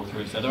a quick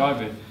walkthrough, so they're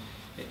over.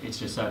 It's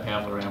just so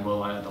powerful around,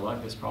 well, I either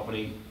like this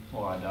property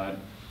or I don't.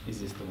 Is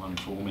this the one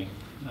for me?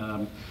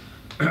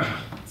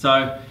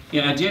 So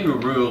yeah, a general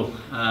rule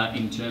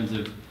in terms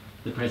of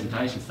the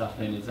presentation stuff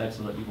then is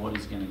absolutely what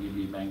is going to give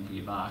you bang for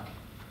your buck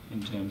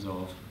in terms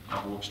of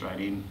I walk straight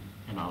in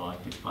and I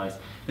like this place.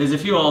 There's a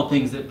few old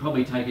things that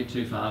probably take it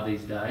too far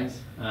these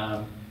days.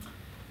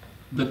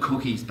 The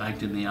cookies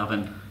baked in the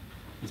oven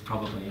is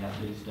probably out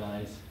these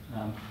days.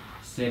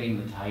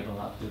 Setting the table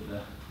up with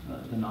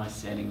the nice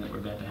setting that we're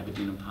about to have a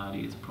dinner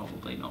party is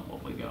probably not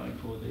what we're going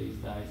for these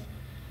days.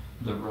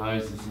 The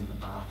roses in the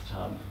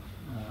bathtub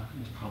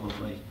is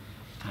probably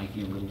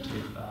taking a little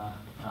too far.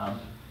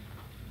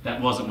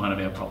 That wasn't one of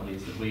our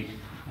properties that we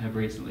have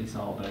recently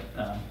sold,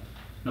 but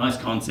nice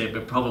concept,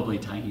 but probably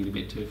taking it a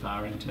bit too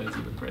far in terms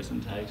of the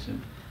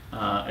presentation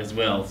as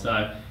well.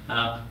 So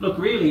look,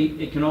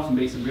 really, it can often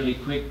be some really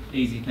quick,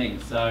 easy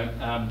things. So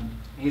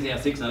here's our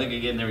 6, and I think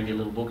again they're in your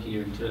little book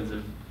here in terms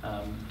of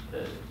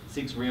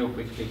 6 real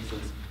quick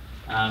fixes.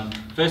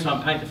 First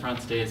one, paint the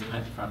front stairs,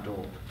 paint the front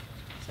door.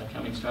 So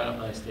coming straight up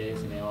those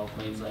stairs in our old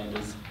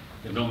Queenslanders,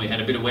 they've normally had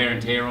a bit of wear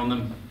and tear on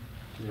them,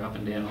 because they're up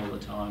and down all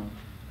the time.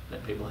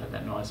 Let people have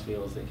that nice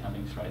feel as they're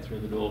coming straight through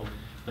the door.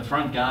 The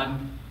front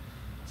garden,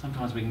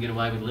 sometimes we can get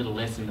away with a little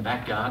less in the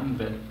back garden,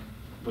 but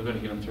we've got to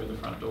get them through the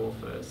front door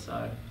first.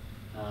 So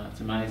it's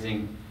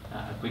amazing,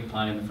 a quick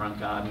play in the front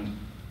garden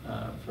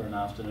for an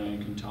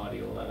afternoon can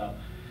tidy all that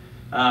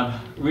up.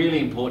 Really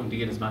important to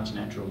get as much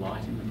natural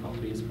light in the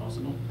property as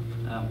possible.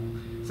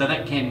 So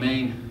that can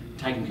mean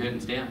taking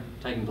curtains down,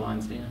 taking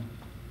blinds down,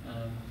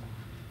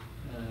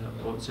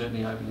 or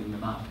certainly opening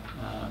them up.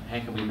 How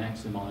can we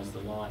maximise the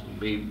light?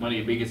 It'll be one of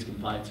your biggest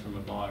complaints from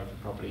a buyer if a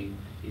property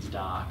is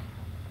dark.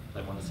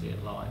 They want to see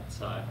it light.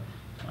 So I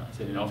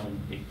said it often,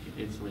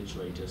 it's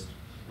literally just,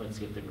 let's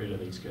get rid of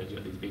these curtains.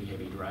 You've got these big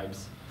heavy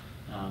drapes.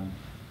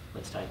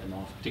 Let's take them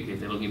off. Particularly if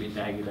they're looking a bit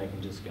baggy, they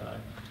can just go.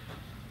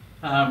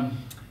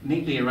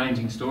 Neatly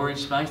arranging storage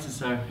spaces.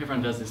 So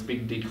everyone does this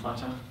big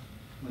declutter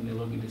when they're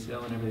looking to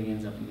sell, and everything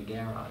ends up in the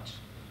garage,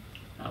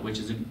 which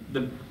is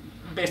the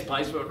best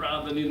place for it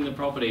rather than in the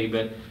property.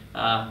 But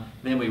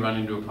then we run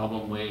into a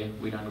problem where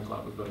we don't look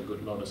like we've got a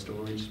good lot of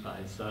storage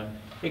space. So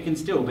it can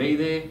still be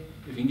there.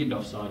 If you can get it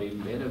offside,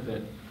 even better,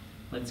 but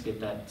let's get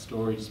that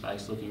storage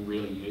space looking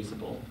really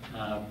usable.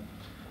 And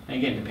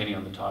again, depending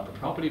on the type of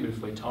property, but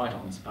if we're tight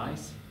on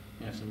space,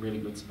 you have some really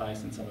good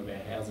space in some of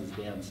our houses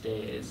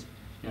downstairs,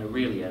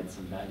 really adds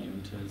some value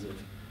in terms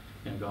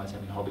of guys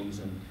having hobbies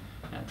and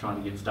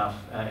trying to get stuff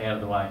out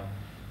of the way.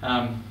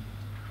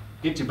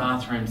 Get your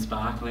bathroom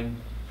sparkling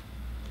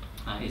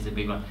is a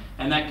big one,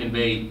 and that can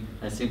be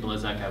as simple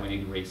as, okay, we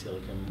need to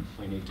re-silicone,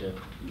 we need to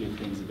give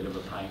things a bit of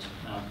a paint.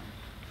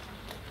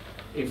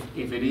 If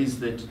it is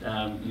that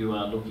you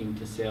are looking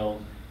to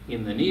sell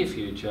in the near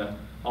future,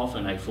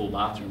 often a full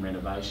bathroom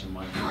renovation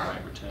won't be a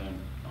great return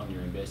on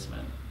your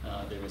investment.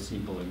 There are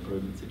simple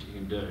improvements that you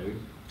can do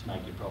to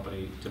make your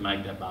property, to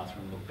make that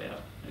bathroom look better.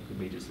 It could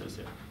be just as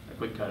a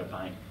quick coat of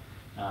paint.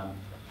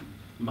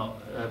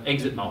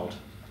 Exit mould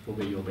will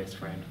be your best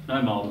friend.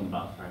 No mould in the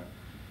bathroom.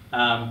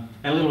 And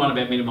a little one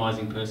about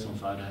minimising personal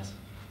photos.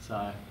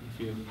 So if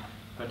you've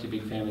got your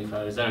big family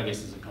photos, that I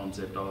guess is a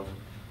concept of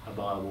a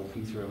buyer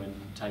walking through and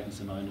taking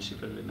some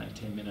ownership of it in that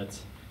 10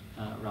 minutes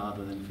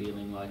rather than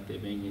feeling like they're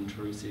being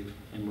intrusive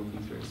and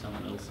looking through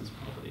someone else's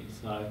property.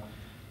 So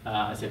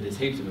I said there's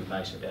heaps of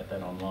information about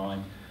that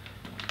online,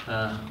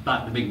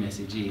 but the big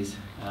message is,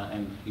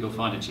 and you'll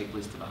find a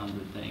checklist of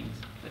 100 things,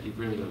 but you've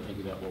really got to think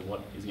about, well,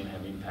 what is going to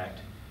have impact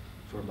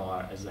for a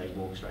buyer as they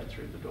walk straight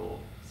through the door.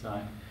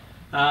 So,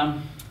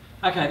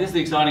 okay, this is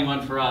the exciting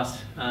one for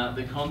us,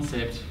 the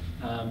concept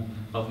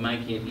of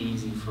making it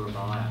easy for a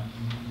buyer.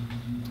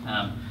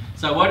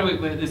 So why do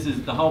we, this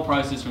is the whole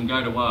process from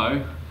go to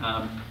woe,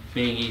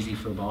 being easy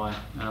for a buyer.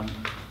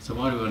 So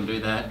why do we want to do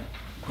that?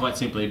 Quite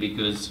simply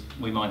because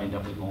we might end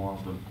up with more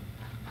of them.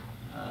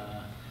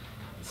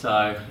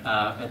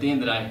 At the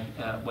end of the day,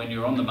 when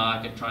you're on the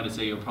market trying to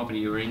sell your property,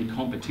 you're in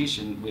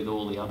competition with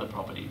all the other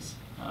properties.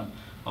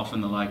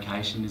 Often the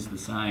location is the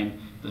same,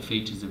 the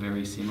features are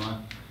very similar.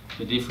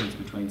 The difference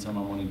between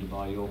someone wanting to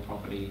buy your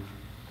property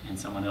and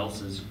someone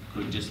else's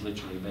could just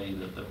literally be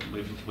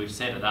that we've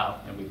set it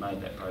up and we've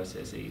made that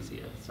process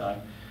easier. So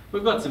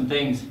we've got some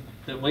things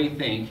that we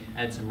think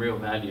add some real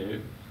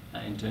value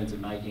in terms of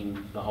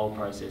making the whole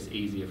process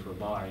easier for a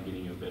buyer and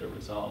getting you a better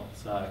result.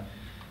 So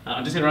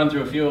I'm just going to run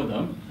through a few of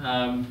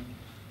them.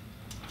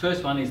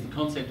 First one is the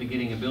concept of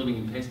getting a building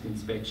and pest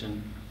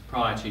inspection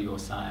prior to your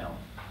sale.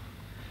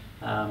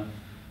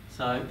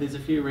 So there's a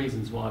few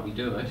reasons why we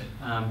do it.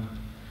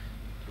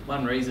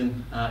 One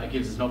reason, it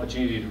gives us an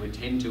opportunity to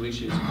attend to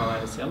issues prior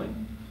to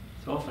selling.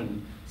 So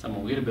often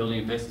someone will get a building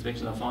and pest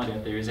inspection, they'll find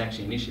out there is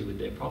actually an issue with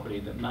their property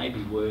that may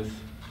be worth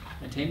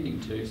attending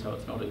to, so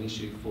it's not an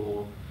issue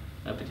for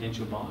a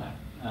potential buyer.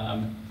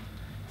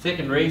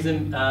 Second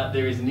reason,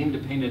 there is an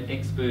independent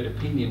expert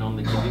opinion on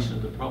the condition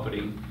of the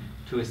property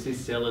to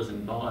assist sellers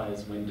and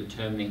buyers when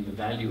determining the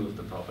value of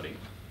the property.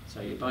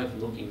 So you're both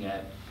looking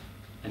at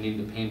an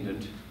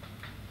independent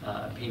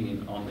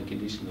opinion on the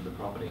condition of the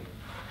property.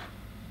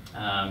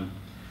 And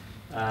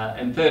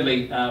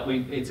thirdly,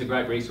 it's a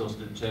great resource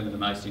to determine the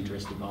most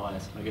interested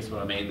buyers. I guess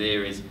what I mean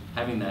there is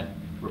having that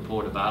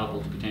report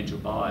available to potential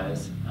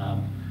buyers.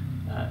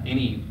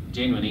 Any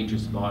genuine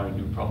interested buyer in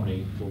your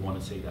property will want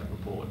to see that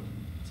report.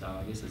 So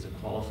I guess it's a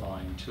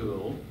qualifying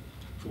tool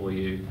for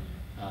you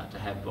to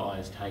have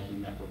buyers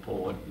taking that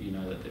report, you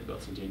know that they've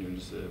got some genuine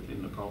interest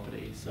in the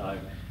property. So,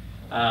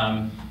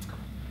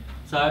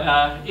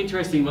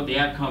 interesting what the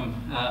outcome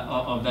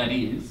of that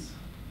is.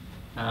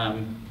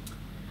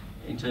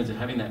 In terms of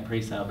having that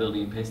pre-sale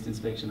building and pest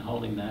inspection,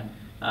 holding that.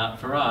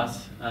 For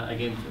us,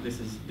 again, this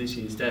is this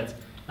year's stats,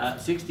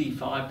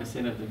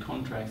 65% of the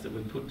contracts that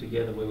we've put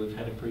together where we've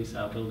had a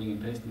pre-sale building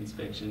and pest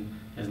inspection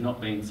has not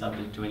been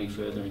subject to any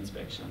further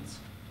inspections.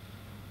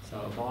 So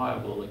a buyer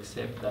will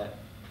accept that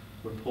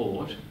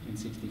report in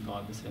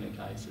 65% of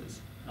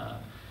cases.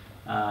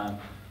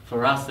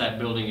 For us, that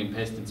building and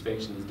pest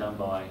inspection is done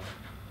by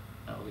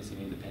obviously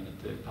an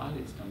independent third party.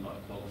 It's done by a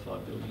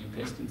qualified building and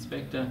pest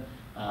inspector.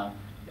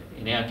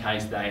 In our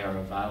case, they are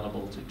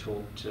available to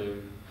talk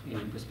to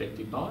any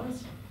prospective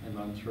buyers and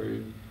run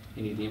through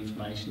any of the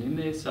information in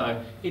there.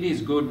 So it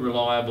is good,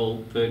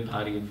 reliable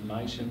third-party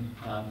information.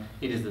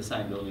 It is the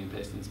same building and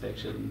pest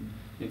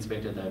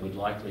inspector they would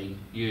likely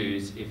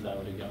use if they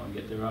were to go and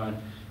get their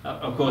own.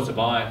 Of course, a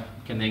buyer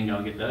can then go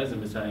and get those, and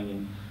we're saying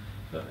in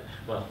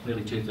well,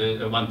 nearly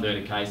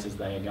 1/3 of cases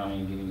they are going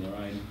and getting their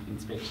own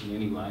inspection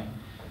anyway.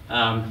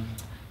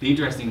 The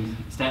interesting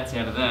stats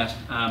out of that,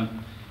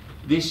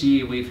 this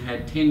year we've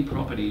had 10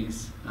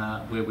 properties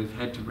where we've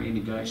had to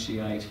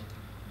renegotiate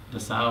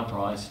the sale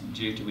price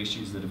due to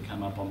issues that have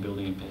come up on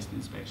building and pest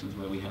inspections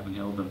where we haven't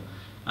held them,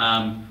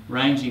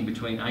 ranging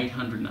between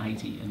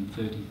 $880 and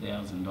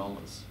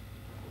 $30,000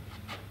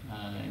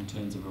 in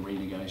terms of a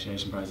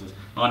renegotiation process.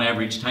 On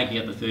average, taking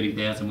out the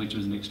 $30,000, which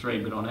was an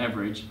extreme, but on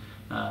average,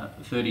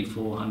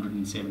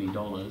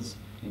 $3,470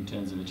 in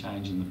terms of a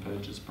change in the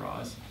purchase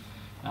price,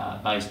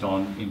 based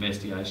on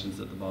investigations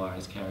that the buyer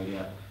has carried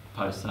out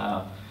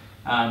post-sale.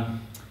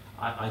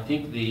 I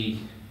think the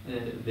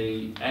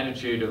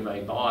attitude of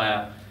a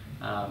buyer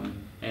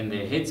and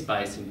their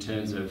headspace in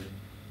terms of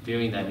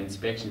viewing that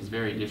inspection is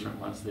very different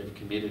once they've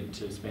committed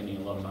to spending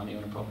a lot of money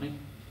on a property.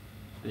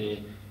 They're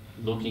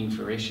looking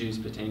for issues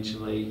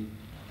potentially.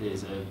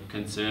 There's a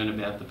concern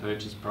about the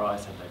purchase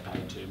price. Have they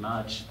paid too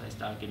much? They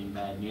start getting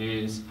bad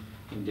news,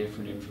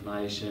 indifferent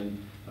information.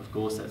 Of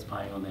course, that's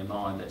playing on their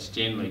mind. That's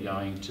generally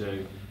going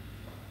to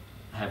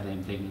have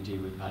them thinking, gee,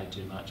 we've paid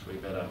too much, we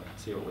better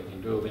see what we can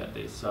do about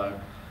this. So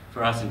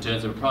for us, in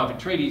terms of a private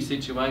treaty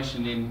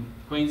situation in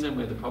Queensland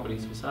where the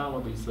property's for sale,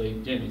 obviously,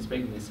 generally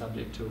speaking, they're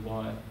subject to a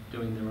buyer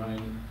doing their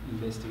own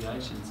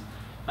investigations.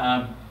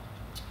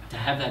 To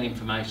have that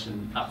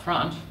information up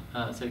front,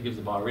 so it gives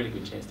the buyer a really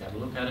good chance to have a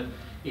look at it.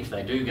 If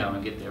they do go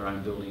and get their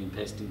own building and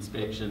pest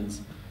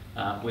inspections,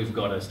 we've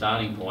got a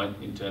starting point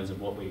in terms of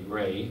what we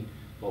agree,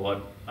 or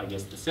what I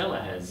guess the seller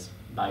has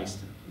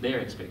based their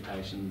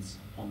expectations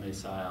on their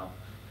sale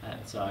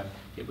at. So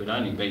it would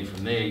only be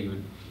from there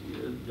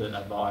that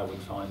a buyer would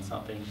find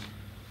something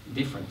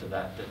different to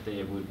that, that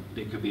there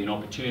could be an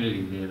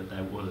opportunity there that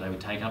they would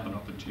take up an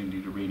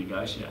opportunity to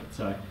renegotiate.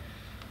 So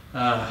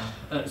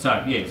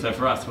so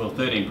for us, well,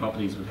 13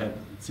 properties we've had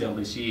sell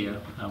this year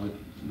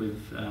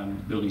with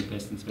building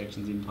pest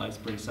inspections in place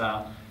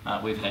pre-sale.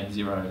 We've had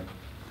 0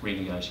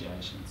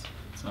 renegotiations.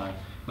 So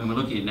when we're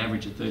looking at an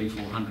average of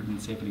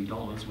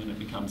 $3,470 when it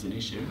becomes an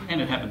issue,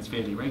 and it happens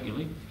fairly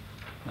regularly,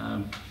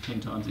 10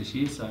 times this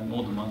year, so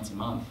more than once a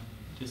month,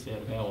 just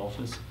out of our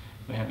office,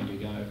 we're having to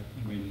go and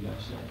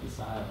renegotiate the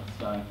sale.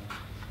 So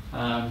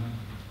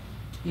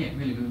yeah,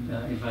 really good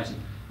information.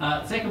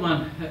 Second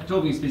one,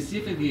 talking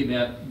specifically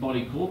about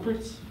body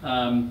corporates,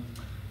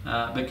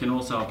 but can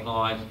also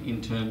apply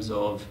in terms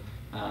of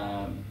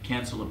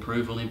council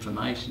approval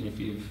information if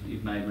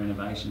you've made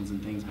renovations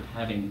and things, but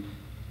having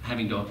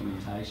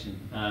documentation.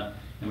 And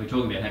we're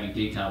talking about having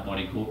detailed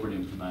body corporate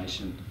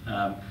information.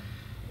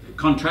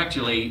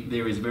 Contractually,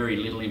 there is very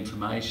little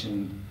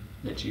information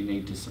that you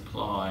need to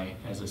supply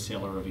as a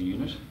seller of a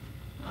unit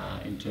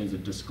in terms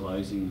of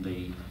disclosing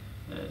the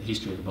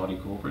history of the body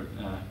corporate.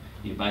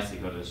 You've basically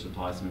got to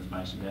supply some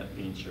information about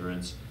the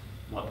insurance,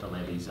 what the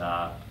levies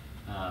are,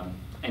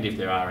 and if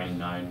there are any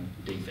known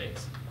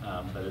defects.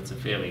 But it's a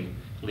fairly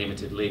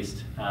limited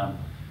list.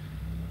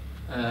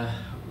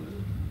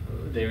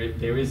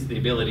 There is the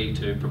ability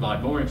to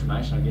provide more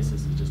information. I guess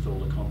this is just all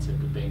the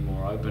concept of being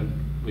more open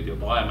with your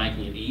buyer,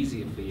 making it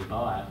easier for your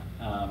buyer.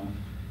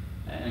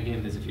 And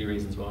again, there's a few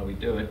reasons why we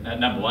do it.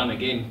 Number one,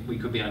 again, we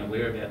could be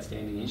unaware of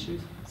outstanding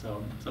issues.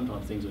 So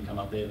sometimes things will come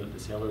up there that the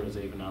seller is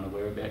even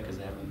unaware about because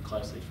they haven't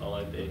closely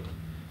followed their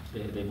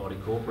body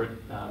corporate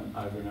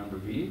over a number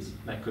of years.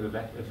 That could have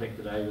affected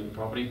the value of the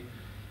property.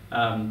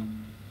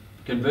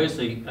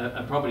 Conversely,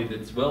 a property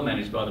that's well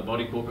managed by the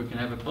body corporate can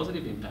have a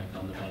positive impact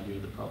on the value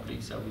of the property.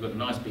 So we've got a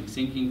nice big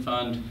sinking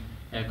fund.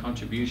 Our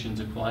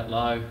contributions are quite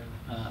low.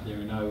 There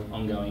are no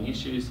ongoing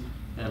issues.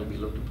 That'll be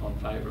looked upon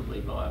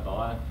favourably by a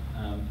buyer.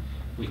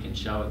 We can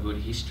show a good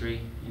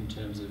history in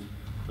terms of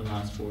the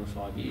last 4 or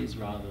 5 years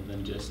rather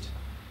than just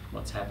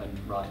what's happened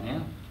right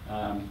now.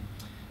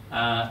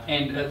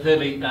 And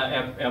thirdly,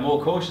 our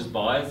more cautious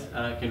buyers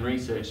can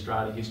research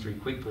strata history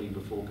quickly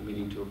before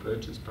committing to a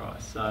purchase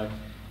price. So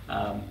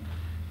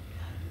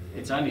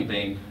it's only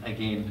been,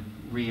 again,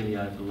 really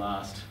over the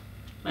last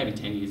maybe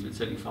 10 years, but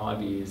certainly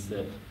 5 years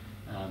that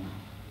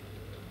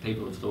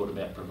people have thought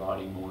about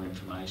providing more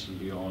information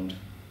beyond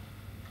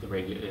the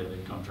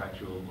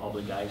contractual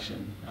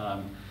obligation.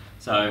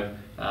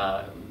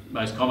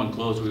 Most common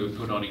clause we would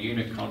put on a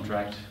unit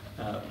contract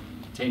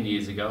 10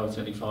 years ago, or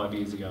certainly 5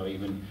 years ago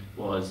even,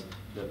 was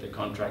that the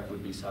contract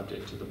would be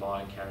subject to the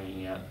buyer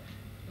carrying out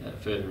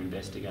further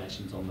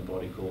investigations on the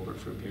body corporate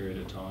for a period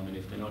of time, and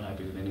if they're not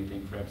happy with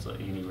anything for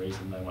absolutely any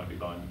reason, they won't be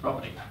buying the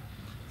property.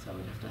 So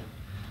we'd have to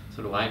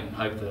sort of wait and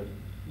hope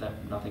that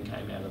nothing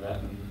came out of that,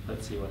 and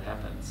let's see what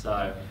happens.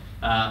 So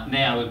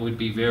now it would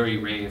be very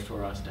rare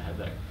for us to have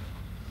that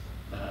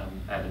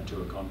added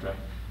to a contract.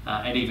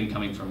 And even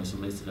coming from a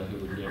solicitor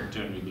who would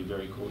generally be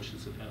very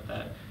cautious about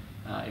that.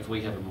 If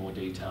we have a more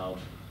detailed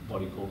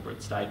body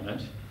corporate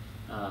statement,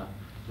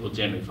 we'll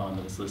generally find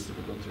that a solicitor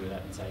would look through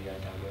that and say, yeah,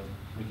 okay, well,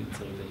 we can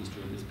see the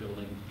history of this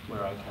building, we're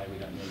okay, we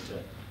don't need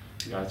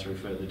to go through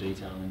further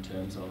detail in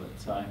terms of it.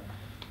 So,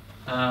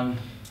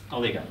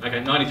 there you go.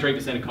 Okay,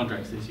 93% of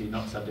contracts this year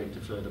not subject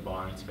to further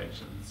buyer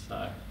inspections,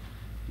 so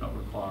not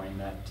requiring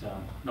that,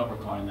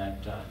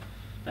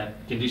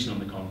 that condition on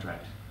the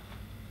contract.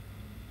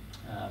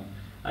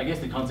 I guess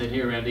the concept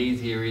here around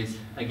easier is,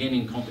 again,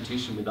 in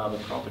competition with other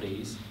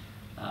properties,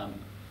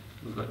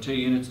 we've got 2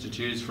 units to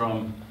choose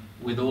from.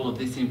 With all of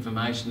this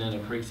information and a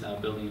pre-sale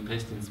building and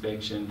pest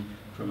inspection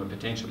from a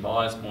potential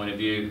buyer's point of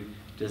view,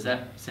 does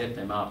that set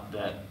them up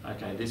that,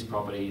 okay, this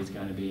property is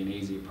going to be an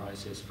easier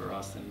process for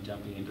us than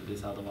jumping into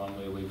this other one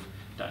where we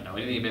don't know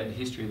anything about the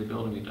history of the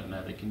building, we don't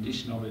know the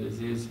condition of it as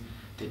is.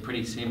 They're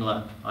pretty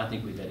similar. I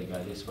think we better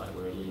go this way.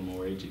 We're a little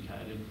more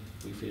educated.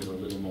 We feel a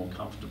little more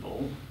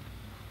comfortable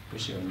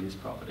pursuing this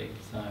property.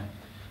 So,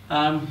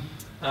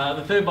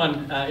 the third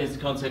one is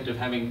the concept of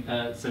having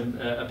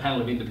a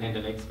panel of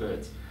independent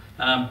experts.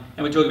 And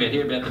we're talking about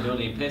here about the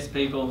building and pest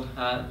people.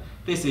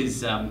 This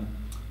is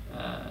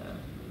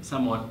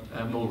somewhat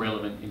more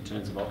relevant in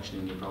terms of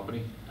auctioning your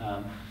property.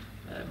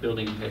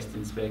 Building and pest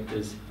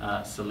inspectors,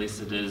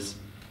 solicitors,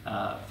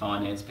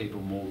 finance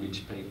people,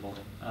 mortgage people,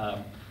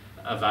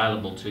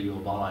 available to your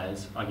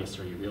buyers, I guess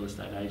through your real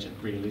estate agent,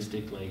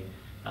 realistically,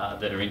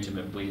 that are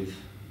intimate with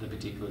the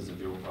particulars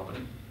of your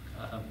property.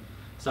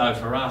 So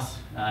for us,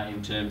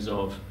 in terms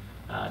of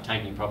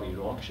taking property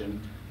to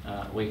auction,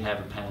 we have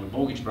a panel of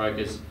mortgage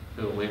brokers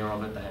who are aware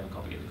of it. They have a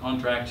copy of the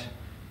contract.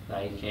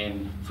 They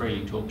can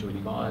freely talk to any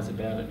buyers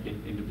about it, get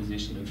into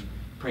position of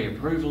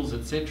pre-approvals,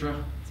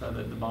 etc., so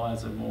that the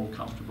buyers are more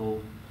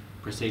comfortable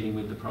proceeding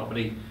with the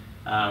property.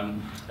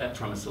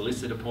 From a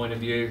solicitor point of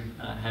view,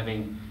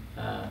 having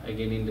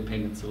again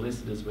independent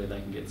solicitors where they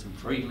can get some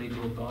free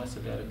legal advice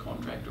about a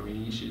contract or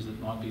any issues that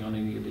might be on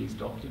any of these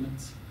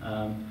documents.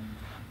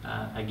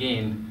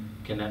 Again,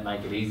 can that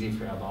make it easier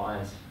for our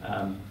buyers?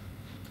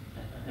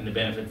 And the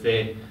benefits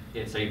there,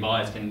 yeah, so your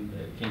buyers can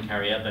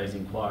carry out those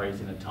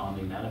inquiries in a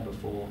timely manner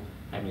before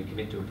having to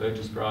commit to a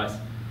purchase price.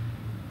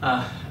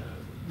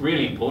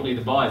 Really importantly,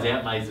 the buyer's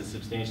outlays are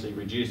substantially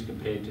reduced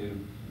compared to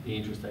the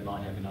interest they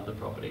might have in other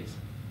properties.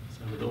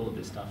 So with all of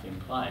this stuff in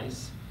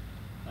place,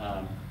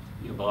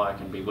 your buyer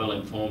can be well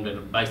informed, and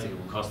it basically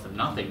will cost them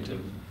nothing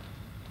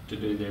to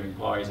do their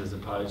inquiries, as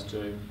opposed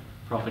to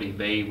property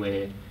B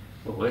where,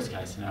 well, worst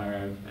case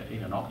scenario,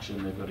 in an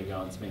auction they've got to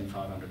go and spend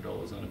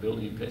 $500 on a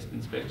building and pest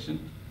inspection.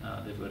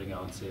 They've got to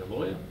go and see a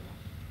lawyer.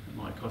 It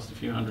might cost a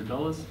few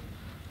 $100s.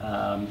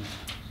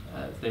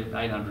 They're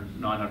 $800,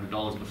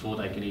 $900 before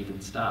they can even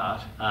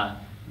start.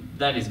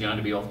 That is going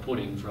to be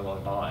off-putting for a lot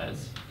of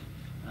buyers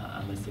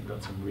unless they've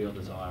got some real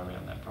desire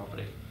around that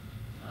property.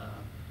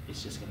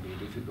 It's just going to be a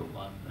difficult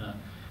one.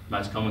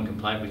 Most common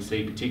complaint we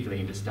see, particularly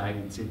interstate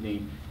in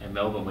Sydney and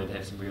Melbourne, where they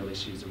have some real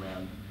issues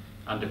around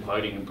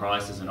underquoting and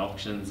prices and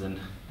auctions, and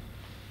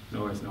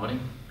Nora's nodding.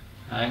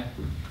 Okay.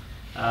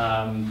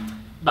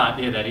 But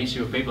yeah, that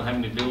issue of people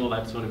having to do all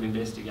that sort of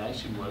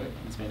investigation work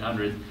and spend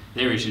hundreds,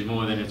 their issue is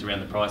more than it's around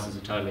the prices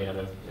are totally out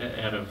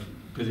of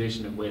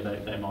position of where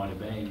they might have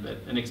been, but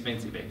an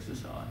expensive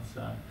exercise.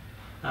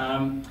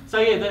 So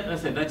yeah, as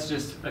I said, that's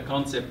just a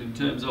concept in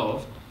terms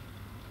of,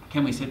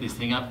 can we set this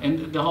thing up?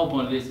 And the whole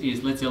point of this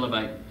is, let's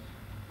elevate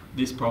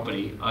this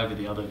property over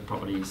the other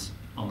properties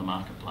on the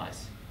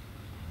marketplace.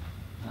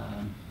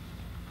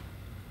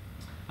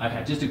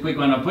 Okay, just a quick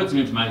one. I'll put some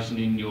information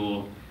in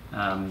your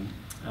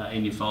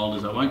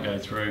folders. I won't go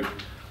through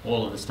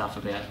all of the stuff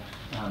about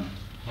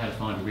how to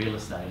find a real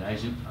estate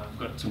agent. I've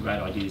got some great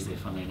ideas there,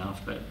 funnily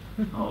enough, but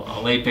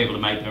I'll leave people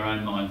to make their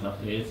own minds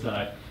up there.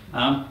 So,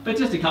 but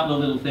just a couple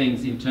of little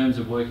things in terms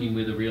of working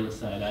with a real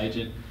estate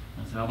agent.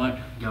 So I won't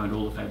go into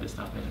all the fabulous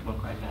stuff about what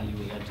great value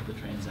we add to the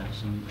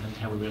transaction and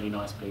how we're really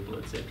nice people,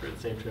 etc.,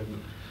 etc.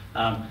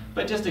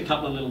 But just a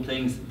couple of little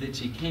things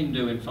that you can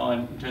do in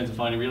terms of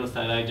finding a real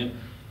estate agent.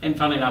 And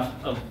funnily enough,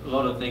 a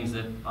lot of things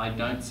that I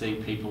don't see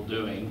people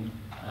doing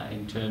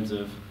in terms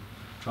of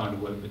trying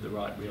to work with the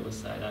right real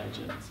estate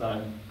agent.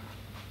 So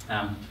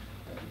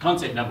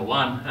concept number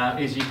one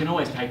is you can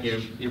always take your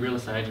real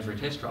estate agent for a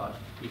test drive.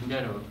 You can go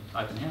to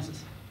open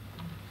houses.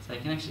 So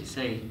you can actually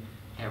see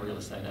how real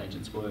estate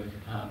agents work.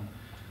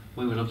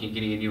 We were looking at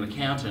getting a new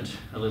accountant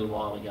a little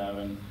while ago,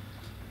 and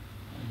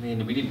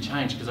then we didn't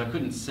change because I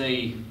couldn't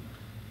see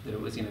that it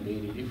was going to be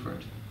any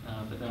different.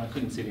 But then I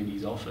couldn't sit in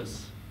his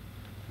office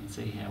and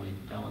see how he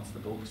balanced the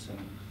books, and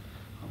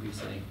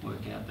obviously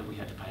work out that we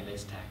had to pay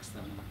less tax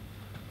than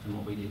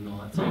what we did and all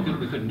that. So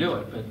we couldn't do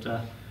it.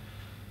 But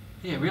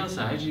yeah, real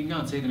estate agents, you can go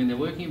and see them in their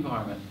working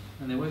environment,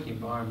 and their working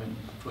environment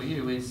for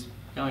you is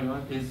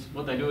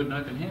what they do at an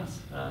open house.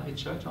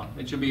 It's showtime.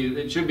 It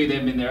should be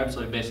them in their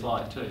absolute best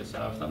light too.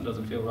 So if something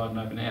doesn't feel right in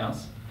an open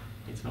house,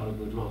 it's not a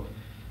good look.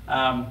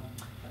 A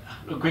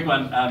quick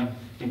one,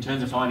 in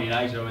terms of finding an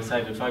agent, I would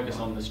say to focus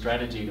on the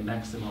strategy to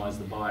maximise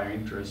the buyer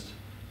interest.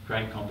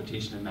 create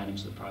competition and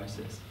manage the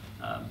process.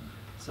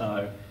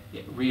 So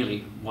yeah,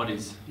 really,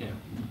 what's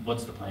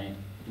the plan?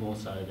 More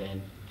so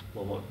than,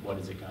 well, what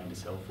is it going to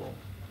sell for?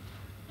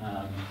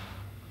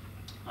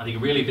 I think a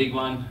really big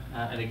one,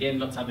 and again,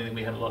 not something that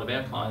we have a lot of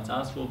our clients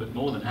ask for, but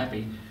more than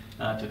happy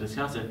to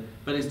discuss it,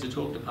 but is to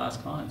talk to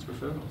past clients,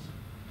 referrals.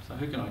 So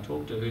who can I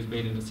talk to who's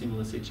been in a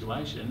similar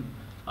situation?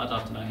 I'd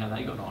love to know how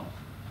they got on.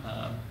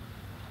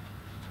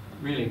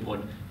 Really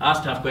important.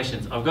 Ask tough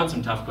questions. I've got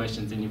some tough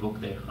questions in your book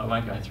there. I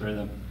won't go through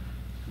them.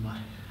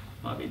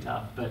 Might be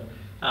tough, but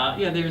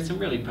yeah, there are some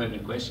really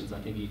pertinent questions I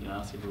think you can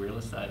ask of a real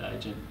estate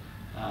agent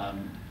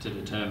to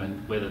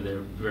determine whether they're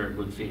a very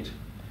good fit.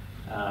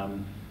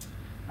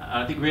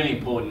 I think really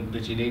important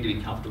that you need to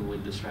be comfortable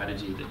with the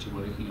strategy that you're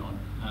working on.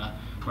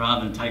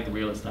 Rather than take the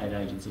real estate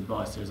agent's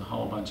advice, there's a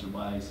whole bunch of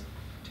ways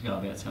to go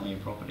about selling a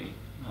property.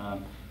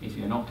 If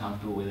you're not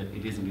comfortable with it,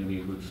 it isn't going to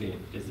be a good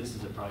fit, because this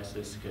is a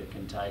process that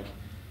can take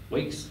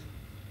weeks,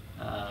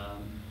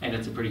 and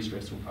it's a pretty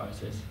stressful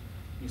process.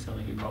 You're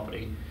selling your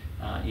property.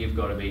 You've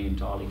got to be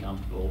entirely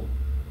comfortable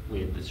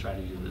with the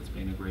strategy that's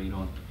been agreed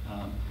on.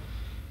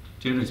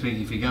 Generally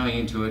speaking, if you're going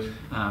into it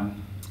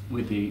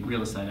with the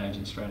real estate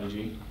agent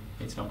strategy,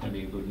 it's not going to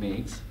be a good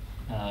mix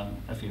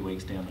a few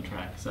weeks down the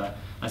track. So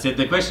I said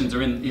the questions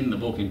are in the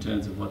book in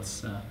terms of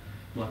what's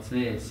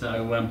there.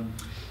 So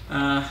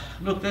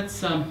look,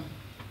 that's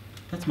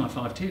my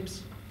 5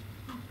 tips.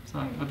 So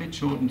a bit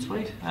short and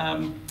sweet.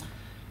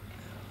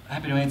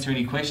 Happy to answer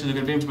any questions. I've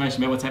got a bit of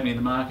information about what's happening in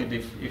the market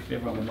if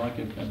everyone would like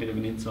a bit of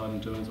an insight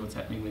into what's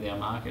happening with our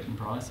market and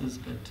prices.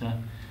 But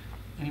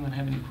anyone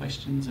have any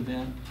questions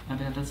about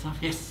that stuff?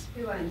 Yes?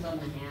 Who owns On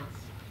the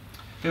House?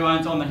 Who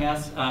owns On the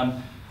House?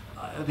 I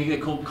think they're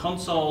called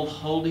Console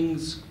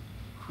Holdings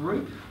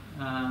Group,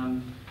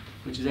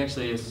 which is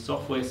actually a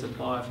software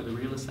supplier for the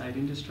real estate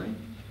industry.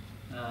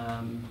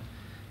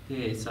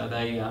 Yeah, so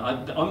they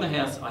On the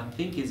House, I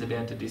think, is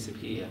about to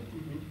disappear.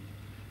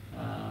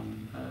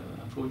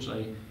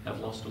 Unfortunately, have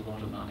lost a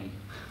lot of money.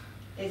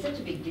 There's such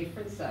a big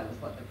difference though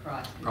with what the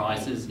price can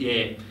Prices,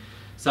 yeah.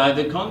 So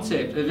the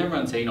concept, has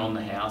everyone seen On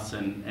the House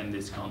and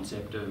this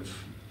concept of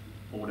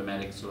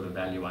automatic sort of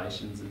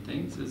valuations and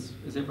things? Is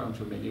everyone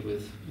familiar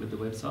with the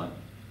website?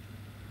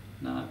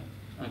 No?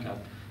 Okay.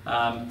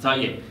 So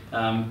yeah,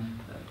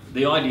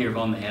 the idea of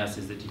On the House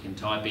is that you can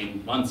type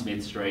in 1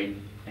 Smith Street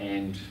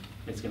and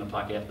it's going to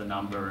pluck out the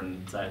number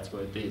and say it's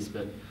worth this,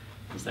 but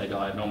as they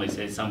die, it normally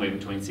says somewhere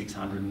between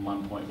 600 and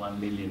 1.1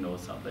 million or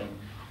something.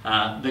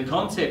 The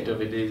concept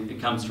of it is,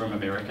 it comes from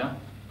America.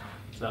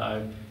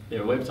 So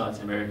there are websites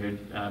in America,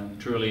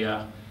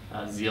 Trulia,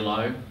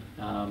 Zillow,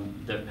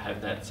 that have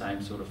that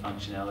same sort of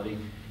functionality.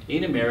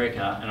 In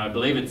America, and I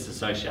believe it's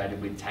associated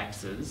with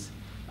taxes,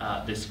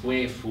 the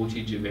square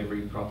footage of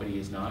every property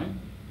is known.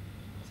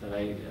 So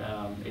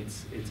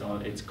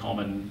it's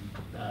common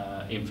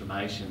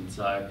information.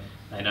 So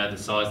they know the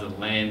size of the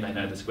land, they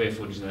know the square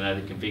footage, and they know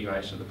the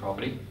configuration of the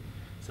property.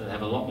 So they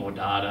have a lot more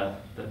data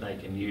that they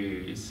can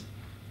use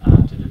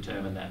to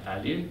determine that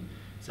value.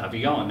 So if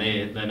you go on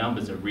there, the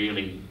numbers are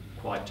really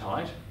quite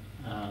tight.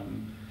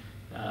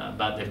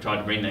 But they've tried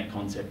to bring that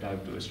concept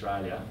over to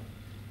Australia.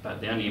 But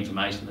the only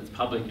information that's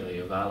publicly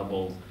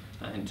available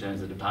in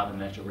terms of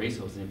Department of Natural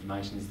Resources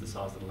information is the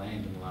size of the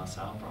land and the last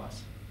sale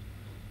price.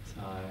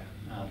 So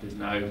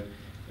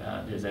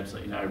there's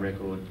absolutely no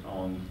record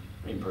on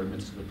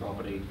improvements to the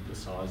property, the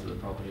size of the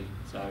property.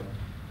 So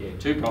yeah,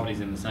 2 properties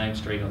in the same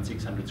street on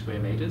 600 square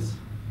metres,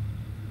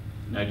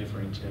 no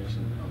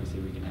differentiation. Obviously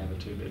we can have a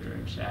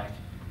 2-bedroom shack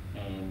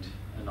and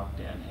a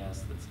knockdown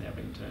house that's now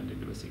been turned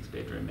into a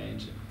 6-bedroom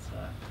mansion.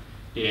 So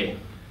yeah,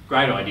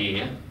 great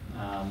idea.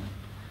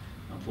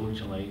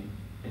 Unfortunately,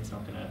 it's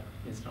not going to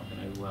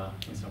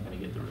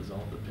get the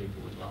result that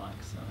people would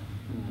like. So.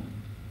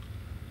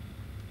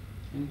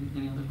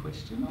 Any other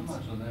questions? How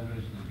much on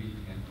average the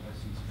building and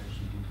price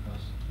inspection would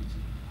cost?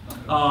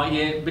 Oh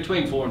yeah,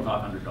 between $400 and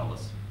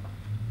 $500.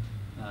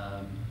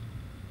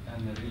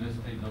 And the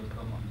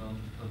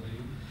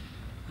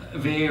realestate.com.au?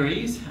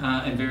 Varies,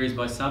 and varies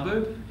by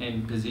suburb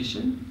and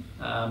position.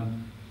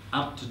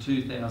 Up to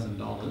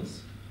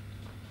 $2,000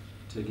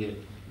 to get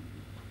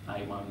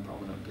A1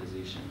 prominent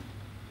position.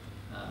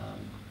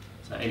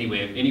 So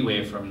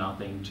anywhere from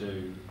nothing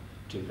to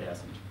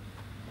 2,000.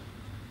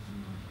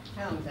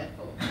 How long is that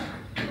for?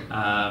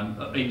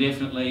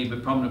 Indefinitely,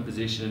 but prominent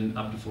position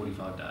up to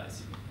 45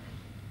 days.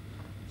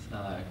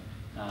 So,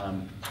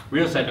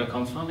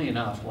 realestate.com, funnily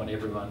enough, want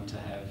everyone to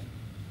have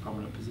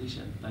prominent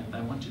position.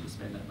 They want you to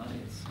spend that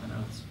money. I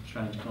know it's a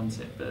strange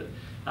concept, but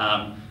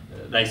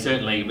they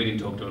certainly, we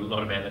didn't talk to a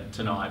lot about it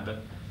tonight,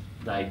 but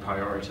they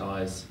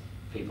prioritise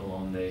people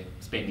on their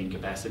spending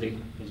capacity,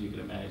 as you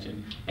can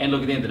imagine. And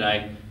look, at the end of the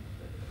day,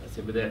 I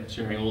said, without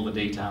sharing all the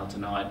detail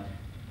tonight,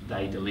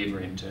 they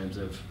deliver in terms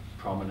of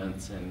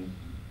prominence and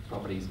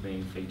properties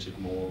being featured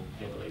more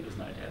heavily, there's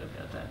no doubt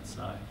about that.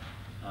 So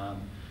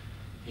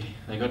yeah,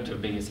 they got to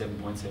being a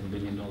 $7.7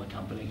 billion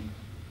company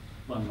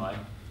one way,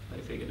 they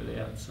figured it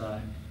out.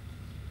 So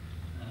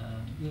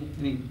yeah,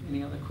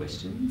 any other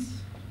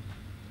questions?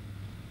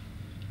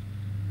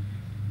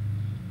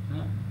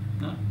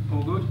 No?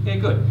 All good? Yeah,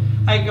 good.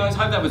 Hey guys,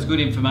 hope that was good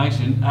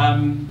information.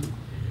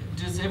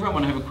 Does everyone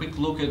want to have a quick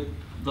look at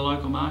the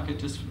local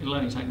market? It'll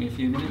only take me a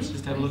few minutes,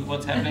 just have a look at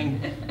what's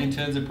happening in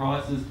terms of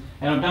prices.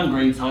 And I've done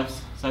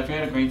Greenslopes, so if you're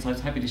out of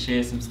Greenslopes, happy to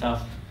share some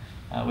stuff.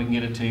 We can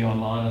get it to you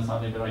online or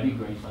something, but I did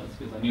Greenslopes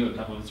because I knew a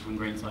couple of us from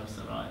Greenslopes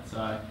tonight.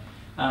 So,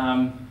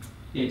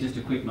 yeah, just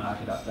a quick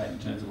market update in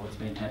terms of what's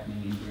been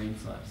happening in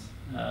Greenslopes.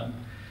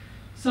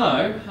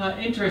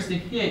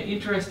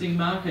 Interesting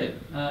market,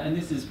 and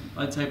this is,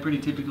 I'd say, pretty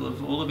typical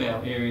of all of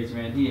our areas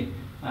around here.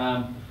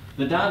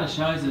 The data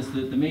shows us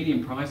that the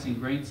median price in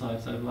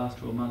Greenslopes over the last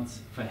 12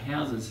 months for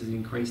houses has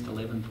increased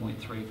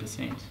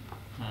 11.3%.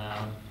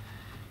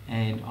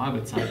 And I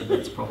would say that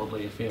that's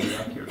probably a fairly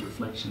accurate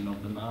reflection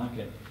of the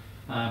market.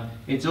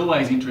 It's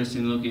always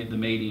interesting looking at the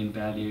median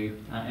value,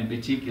 and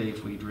particularly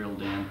if we drill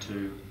down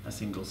to a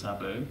single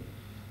suburb,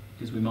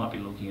 because we might be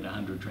looking at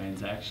 100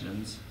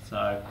 transactions.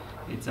 So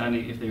it's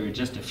only if there are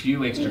just a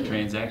few extra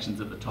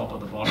transactions at the top or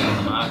the bottom of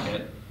the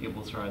market, it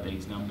will throw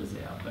these numbers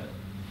out. But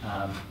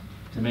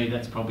to me,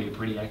 that's probably a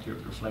pretty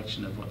accurate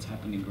reflection of what's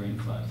happened in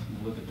Greenslopes.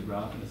 We'll look at the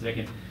graph in a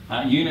second.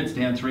 Units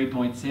down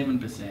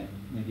 3.7%.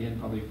 Again,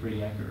 probably a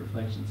pretty accurate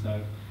reflection.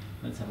 So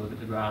let's have a look at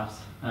the graphs.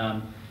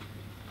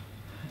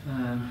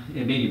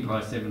 Median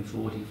price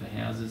 740 for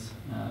houses,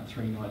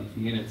 390 for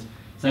units.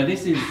 So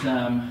this is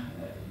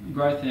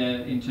growth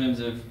in terms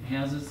of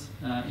houses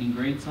in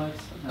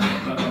Greenslopes,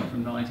 got up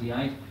from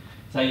 98.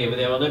 So yeah, with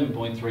our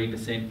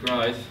 11.3%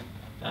 growth,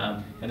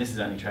 and this is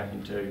only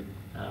tracking to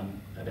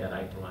about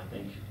April, I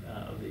think,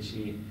 of this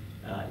year,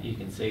 you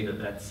can see that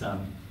that's,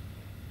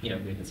 we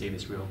can see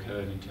this real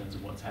curve in terms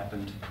of what's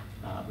happened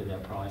with our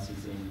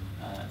prices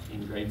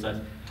in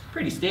Greenslopes.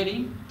 Pretty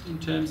steady in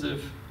terms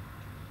of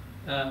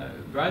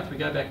growth. We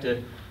go back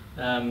to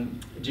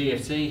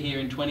GFC here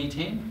in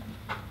 2010,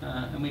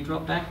 and we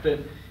dropped back, but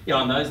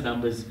on those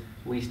numbers,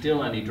 we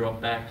still only dropped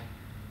back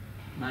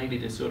maybe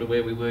to sort of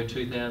where we were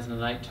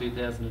 2008,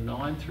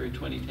 2009 through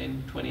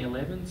 2010,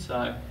 2011.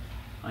 So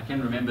I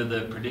can remember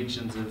the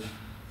predictions of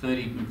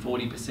 30 and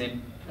 40%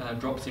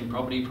 drops in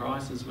property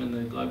prices when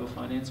the global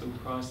financial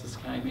crisis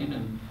came in,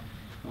 and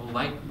well,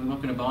 wait, we're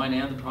not going to buy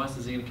now. The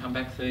prices are going to come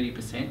back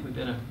 30%.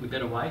 We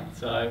better wait.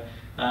 So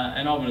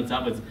and onwards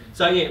upwards.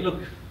 So yeah,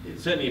 look,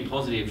 it's certainly a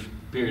positive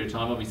period of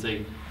time.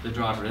 Obviously, the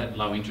driver of that,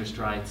 low interest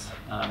rates.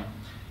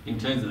 In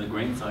terms of the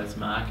Greenslopes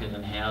market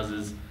and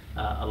houses,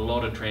 a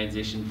lot of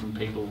transition from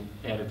people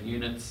out of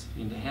units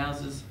into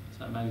houses.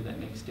 So maybe that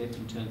next step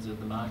in terms of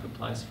the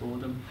marketplace for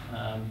them.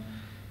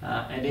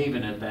 And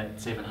even at that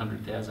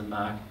 700,000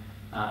 mark,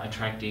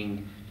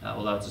 attracting,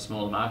 although it's a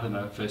smaller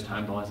market, first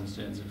home buyers in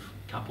terms of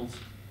couples,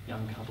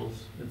 young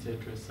couples,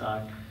 etc.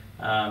 So,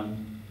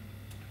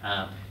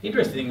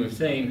 interesting thing we've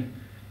seen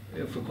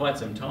for quite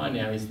some time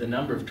now is the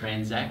number of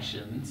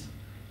transactions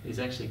is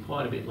actually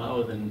quite a bit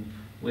lower than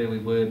where we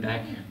were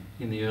back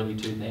in the early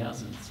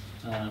 2000s.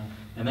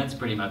 And that's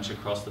pretty much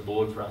across the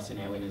board for us in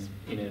our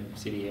inner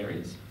city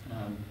areas.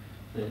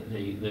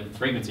 The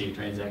frequency of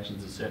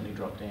transactions has certainly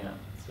dropped down.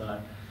 So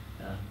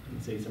you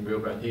can see some real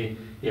growth here.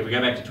 Yeah, if we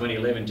go back to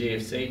 2011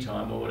 GFC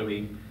time, well, what are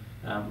we?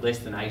 Less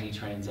than 80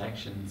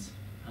 transactions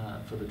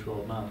for the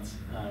 12 months,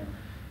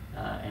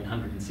 and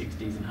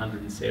 160s and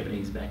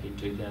 170s back in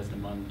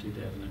 2001 and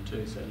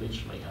 2002, so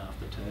literally half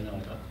the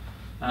turnover.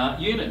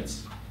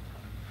 Units.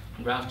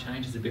 The graph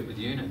changes a bit with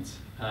units.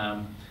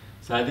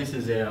 So this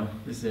is our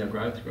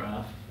growth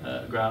graph.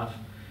 A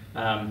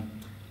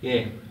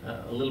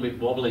little bit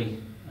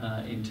wobbly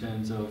in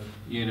terms of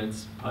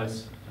units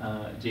post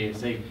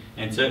GFC,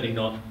 and certainly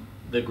not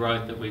the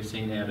growth that we've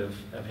seen out of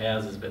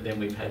houses, but then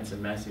we've had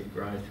some massive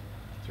growth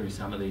through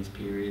some of these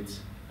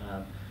periods.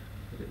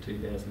 Look at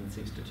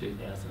 2006 to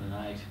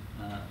 2008,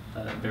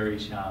 very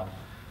sharp.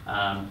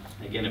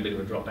 Again, a bit of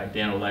a drop back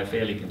down, although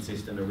fairly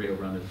consistent, a real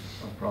run of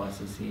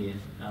prices here.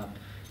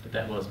 But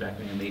that was back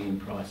when our median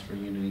price for a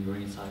unit in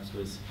Greenslopes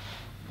was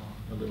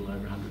a little over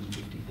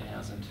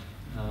 150,000,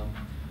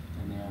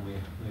 and now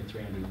we're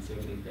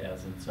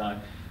 370,000. So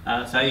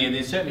yeah,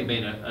 there's certainly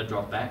been a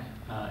drop back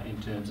in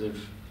terms of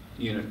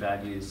unit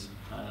values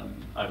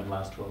over the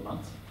last 12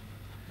 months.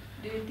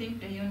 Do you think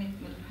the unit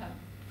will have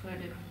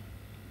further drop?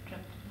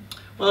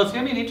 Well, it's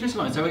going to be an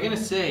interesting one. So we're going to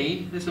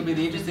see, this will be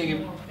the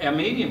interesting, our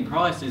median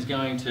price is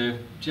going to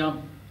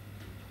jump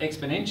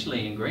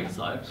exponentially in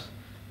Greenslopes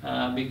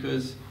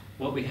because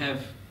what we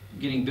have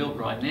getting built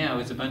right now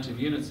is a bunch of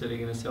units that are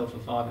going to sell for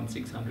 $500,000 and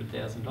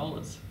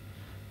 $600,000.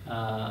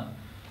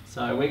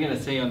 So we're going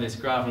to see on this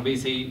graph, it'll be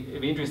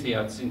interesting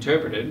how it's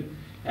interpreted.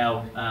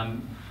 Our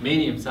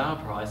median sale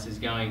price is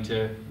going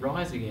to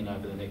rise again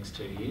over the next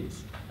 2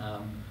 years.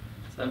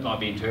 So that might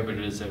be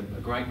interpreted as a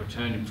great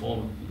return in form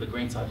of the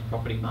Greenslopes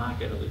property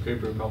market or the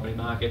Coopera property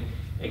market.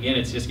 Again,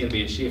 it's just going to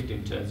be a shift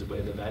in terms of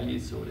where the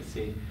values sort of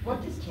sit.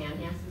 What does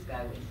townhouses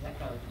go with? Does that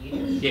go with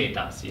units? Yeah, it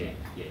does. Yeah.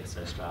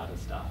 So strata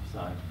stuff.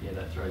 So yeah,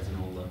 that throws in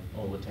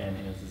all the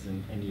townhouses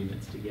and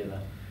units together.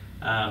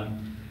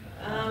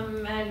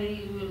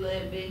 Maddie, will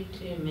there be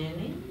too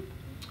many?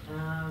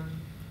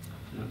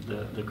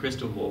 The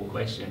crystal ball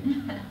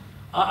question.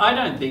 I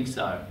don't think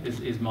so,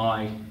 is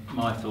my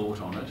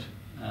thought on it.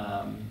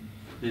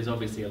 There's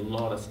obviously a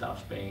lot of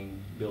stuff being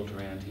built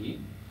around here.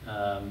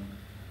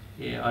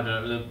 Yeah, I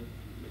don't know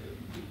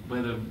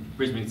whether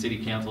Brisbane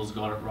City Council's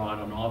got it right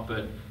or not,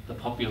 but the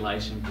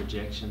population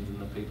projections and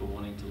the people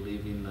wanting to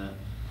live in the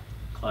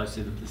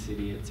closer to the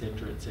city,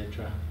 etc.,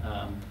 etc.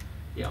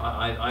 Yeah,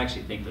 I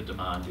actually think the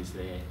demand is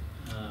there.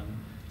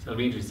 So it'll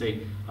be interesting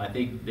to see. I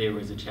think there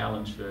is a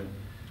challenge for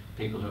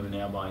people who are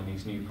now buying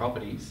these new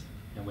properties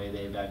and where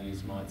their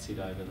values might sit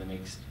over the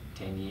next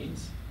 10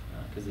 years,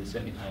 because they're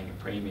certainly paying a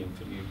premium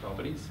for new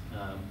properties.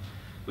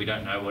 We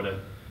don't know what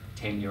a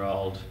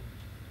 10-year-old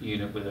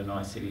unit with a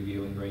nice city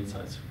view in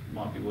Greensides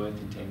might be worth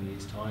in 10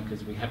 years' time,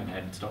 because we haven't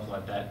had stock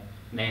like that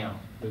now.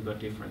 We've got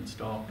different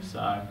stock.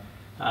 So,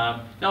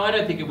 no, I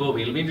don't think it will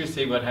be. It'll be interesting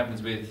to see what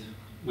happens with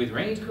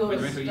rent, Because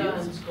with rental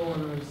yields. Stones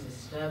Corner is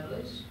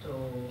established,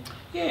 or?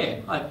 Yeah,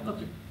 look,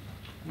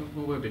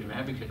 we're a bit of an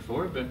advocate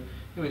for it, but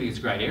I think it's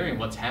a great area. And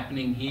what's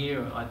happening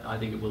here, I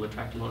think it will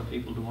attract a lot of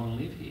people to want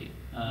to live here.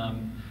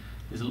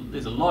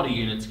 There's a lot of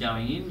units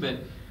going in, but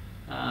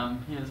yeah,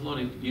 there's a lot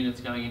of units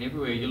going in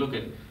everywhere. You look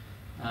at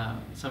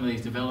some of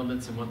these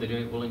developments and what they're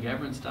doing at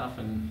Woolloongabba and stuff,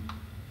 and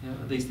you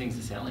know, these things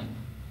are selling.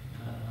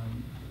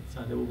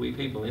 So there will be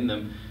people in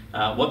them.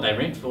 What they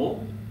rent for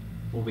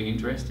will be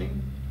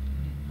interesting,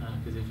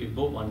 because if you've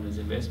bought one as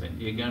investment,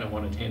 you're going to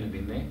want a tenant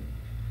in there.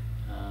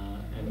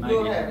 And maybe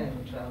You're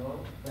having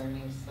trouble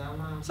renting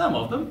some. some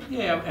of them,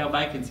 yeah. Our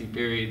vacancy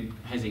period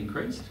has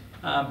increased,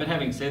 but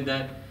having said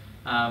that,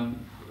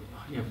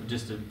 yeah,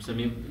 just some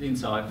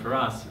insight for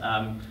us.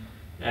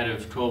 Out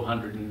of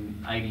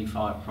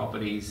 1,285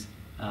 properties,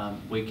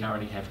 we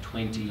currently have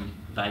 20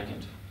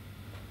 vacant.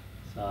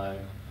 So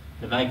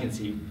the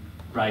vacancy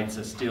rates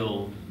are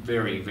still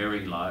very,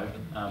 very low.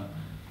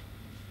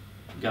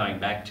 Going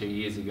back 2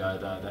 years ago,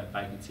 though, that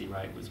vacancy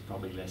rate was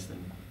probably less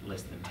than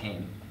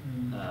 10.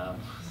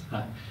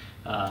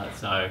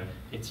 So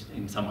it's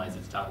in some ways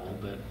it's double,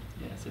 but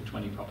yeah, so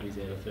 20 properties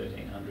out of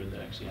 1,300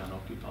 that actually aren't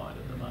occupied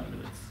at the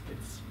moment.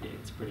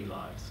 It's pretty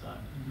low. So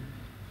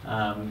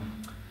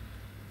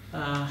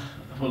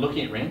we're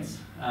looking at rents.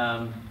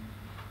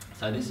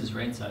 So this is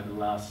rents over the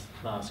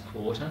last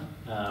quarter.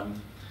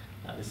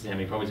 This is how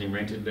many properties have been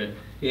rented, but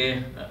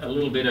yeah, a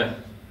little bit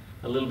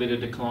of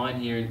decline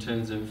here in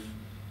terms of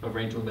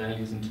rental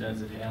values in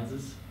terms of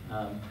houses.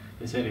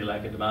 There's certainly a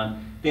lack of demand.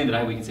 At the end of the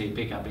day, we can see a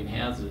pick up in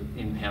house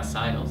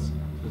sales.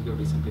 There's got to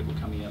be some people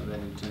coming out of that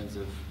in terms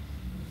of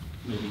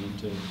moving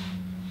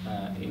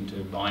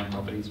into buying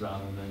properties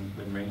rather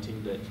than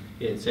renting. But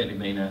yeah, it's certainly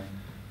been a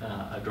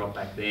drop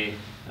back there.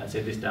 I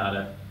said this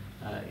data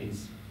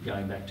is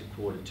going back to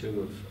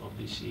Q2 of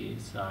this year,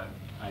 so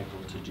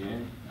April to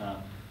June.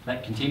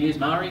 That continues.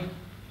 Mari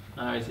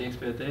is the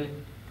expert there.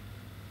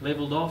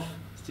 Levelled off,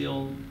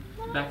 still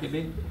back a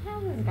bit.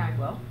 Houses are going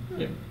well.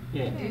 Yep.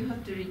 Yeah. Do you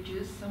have to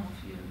reduce some of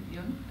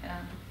your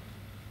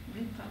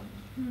rental?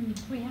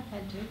 We have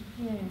had to,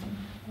 yeah.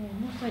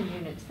 More so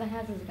units. The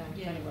houses are going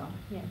fairly well,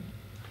 yeah.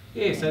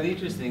 Yeah, so the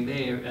interesting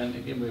there, and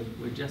again,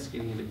 we're just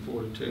getting into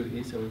Q2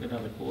 here, so we've got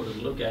another quarter to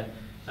look at.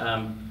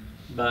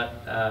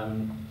 But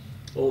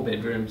all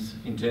bedrooms,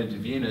 in terms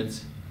of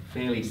units,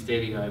 fairly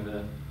steady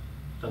over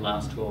the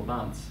last 12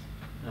 months.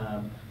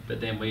 But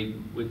then we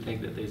would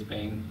think that there's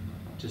been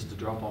just a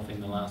drop off in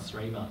the last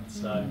 3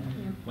 months. So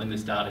when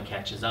this data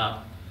catches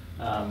up,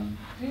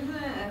 Do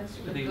that's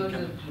because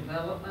of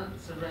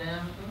developments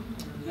around them?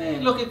 yeah,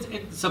 look,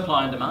 it's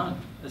supply and demand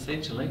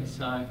essentially.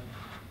 So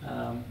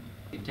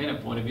the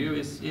tenant point of view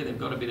is, yeah, they've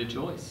got a bit of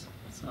choice.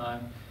 So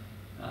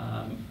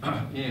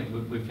yeah,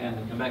 we've found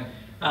them come back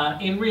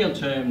in real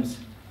terms.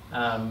 You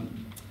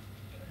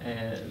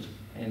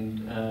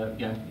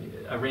know,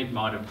 a rent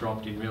might have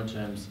dropped in real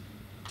terms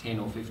 $10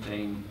 or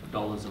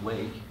 $15 a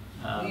week.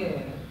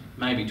 Yeah.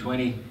 Maybe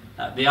 20.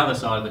 The other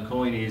side of the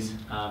coin is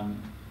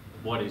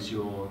what's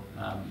your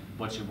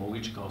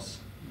mortgage costs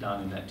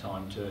done in that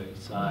time too.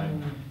 So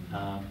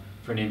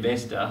for an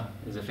investor,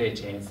 there's a fair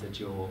chance that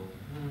your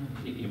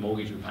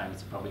mortgage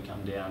repayments will probably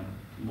come down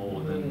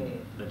more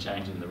than the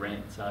change in the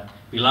rent. So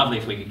it'd be lovely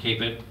if we could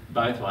keep it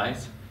both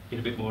ways, get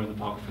a bit more in the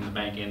pocket from the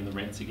bank and the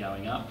rents are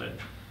going up, but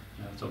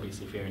you know, it's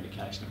obviously a fair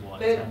indication of why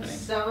it's happening.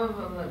 Some of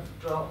them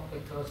have dropped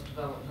because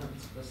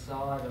developments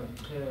beside them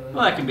too.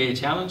 Well, that can be a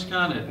challenge,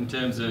 can't it, in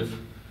terms of,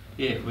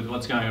 yeah, with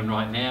what's going on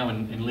right now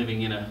and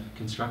living in a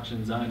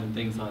construction zone and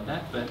things like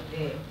that. But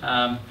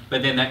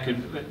but then that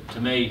could,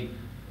 to me,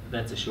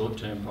 that's a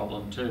short-term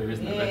problem too,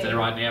 isn't it? That's a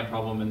right now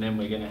problem, and then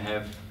we're going to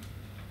have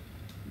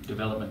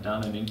development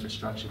done and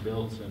infrastructure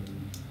built and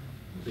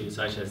the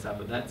associated stuff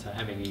with that. So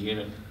having a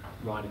unit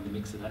right in the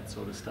mix of that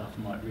sort of stuff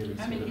might really.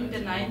 I mean, in the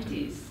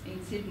 90s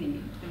in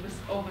Sydney, there was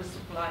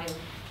oversupply of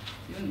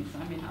units.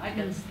 I mean, I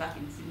got stuck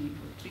in Sydney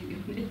for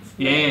 3 units.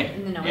 Yeah.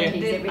 In the 90s, Then I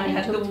everything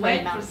had to took 3 wait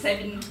for months.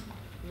 7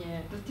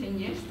 Yeah. to 10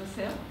 years to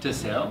sell. To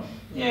sell?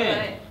 But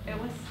Yeah. it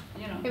was,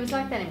 you know. It was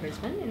like that in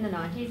Brisbane in the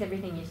 90s.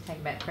 Everything used to take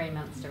about 3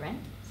 months to rent.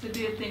 So do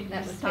you think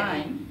That this was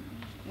heavy. time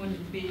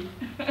would be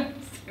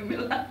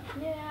similar?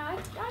 Yeah,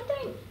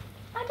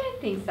 I don't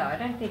think so. I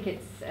don't think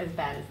it's as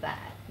bad as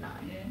that. no.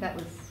 Yeah. That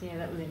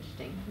was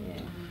interesting,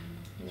 yeah.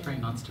 Yeah. 3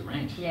 months to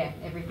rent. Yeah,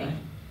 everything, Right.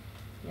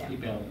 yeah.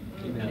 Keep our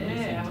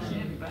Yeah, I was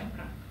listening nearly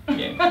bankrupt. to-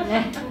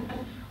 Yeah.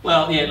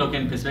 Well, yeah, look,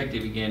 in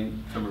perspective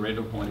again, from a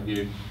rental point of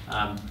view,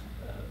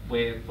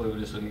 we were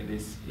just looking at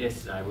this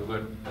yesterday. We've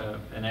got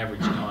an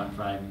average time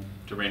frame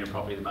to rent a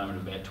property at the moment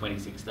of about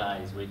 26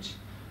 days, which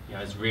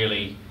is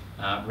really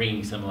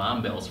ringing some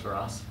alarm bells for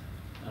us.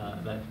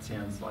 That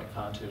sounds like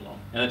far too long.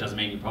 Now that doesn't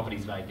mean your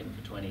property's vacant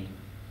for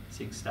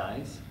 26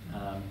 days,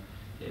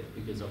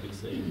 because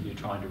obviously you're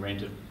trying to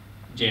rent it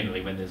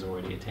generally when there's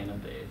already a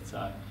tenant there.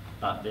 So,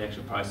 but the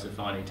actual process of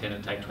finding a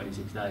tenant take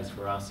 26 days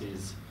for us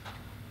is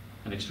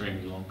an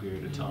extremely long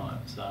period of time.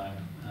 So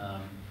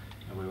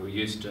we were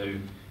used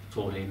to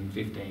 14,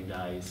 15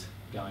 days,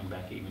 going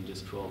back even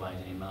just 12,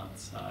 18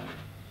 months.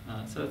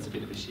 So that's a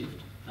bit of a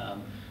shift.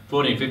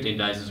 14, 15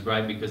 days is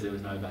great because there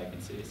was no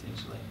vacancy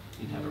essentially.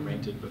 You'd have it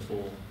rented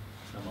before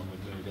someone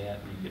would move out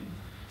and you could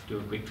do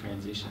a quick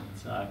transition.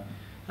 So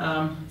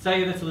yeah,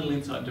 that's a little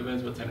insight into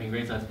what's happening in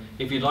Greenside.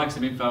 If you'd like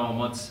some info on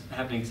what's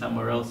happening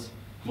somewhere else,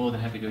 more than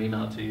happy to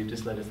email it to you.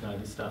 Just let us know.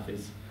 This stuff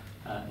is,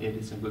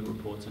 there's some good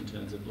reports in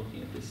terms of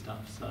looking at this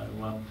stuff. So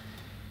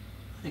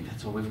I think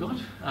that's all we've got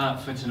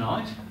for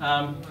tonight.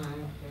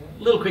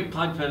 Little quick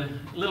plug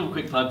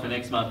for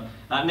next month.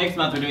 Next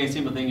month we're doing a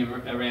simple thing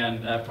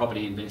around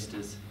property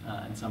investors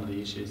and some of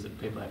the issues that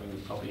people are having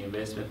with property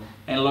investment.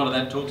 And a lot of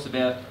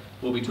that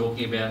we'll be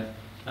talking about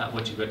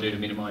what you've got to do to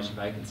minimise your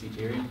vacancy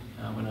period.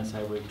 When I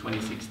say we're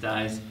 26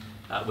 days,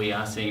 we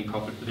are seeing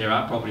there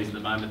are properties at the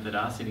moment that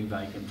are sitting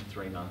vacant for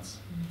 3 months.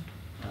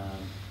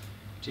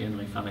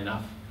 Generally, funnily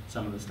enough,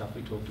 some of the stuff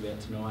we talked about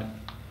tonight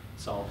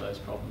solve those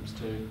problems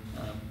too.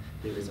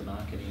 There is a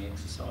marketing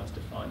exercise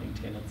to finding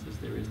tenants as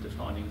there is to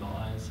finding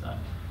buyers.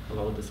 A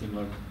lot of the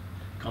similar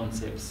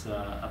concepts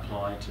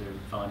apply to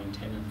finding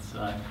tenants.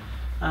 So,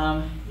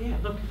 yeah,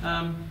 look,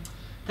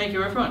 thank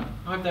you everyone.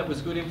 I hope that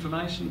was good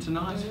information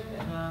tonight.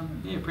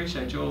 Yeah,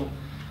 appreciate you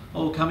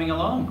all coming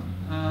along.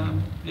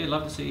 Yeah,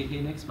 love to see you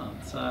here next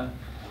month. So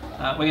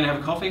we're going to have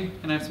a coffee,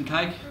 going to have some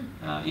cake.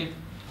 Yeah,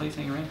 please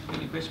hang around. If you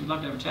have any questions, we'd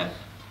love to have a chat.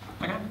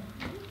 Okay,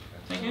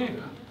 thank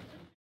you.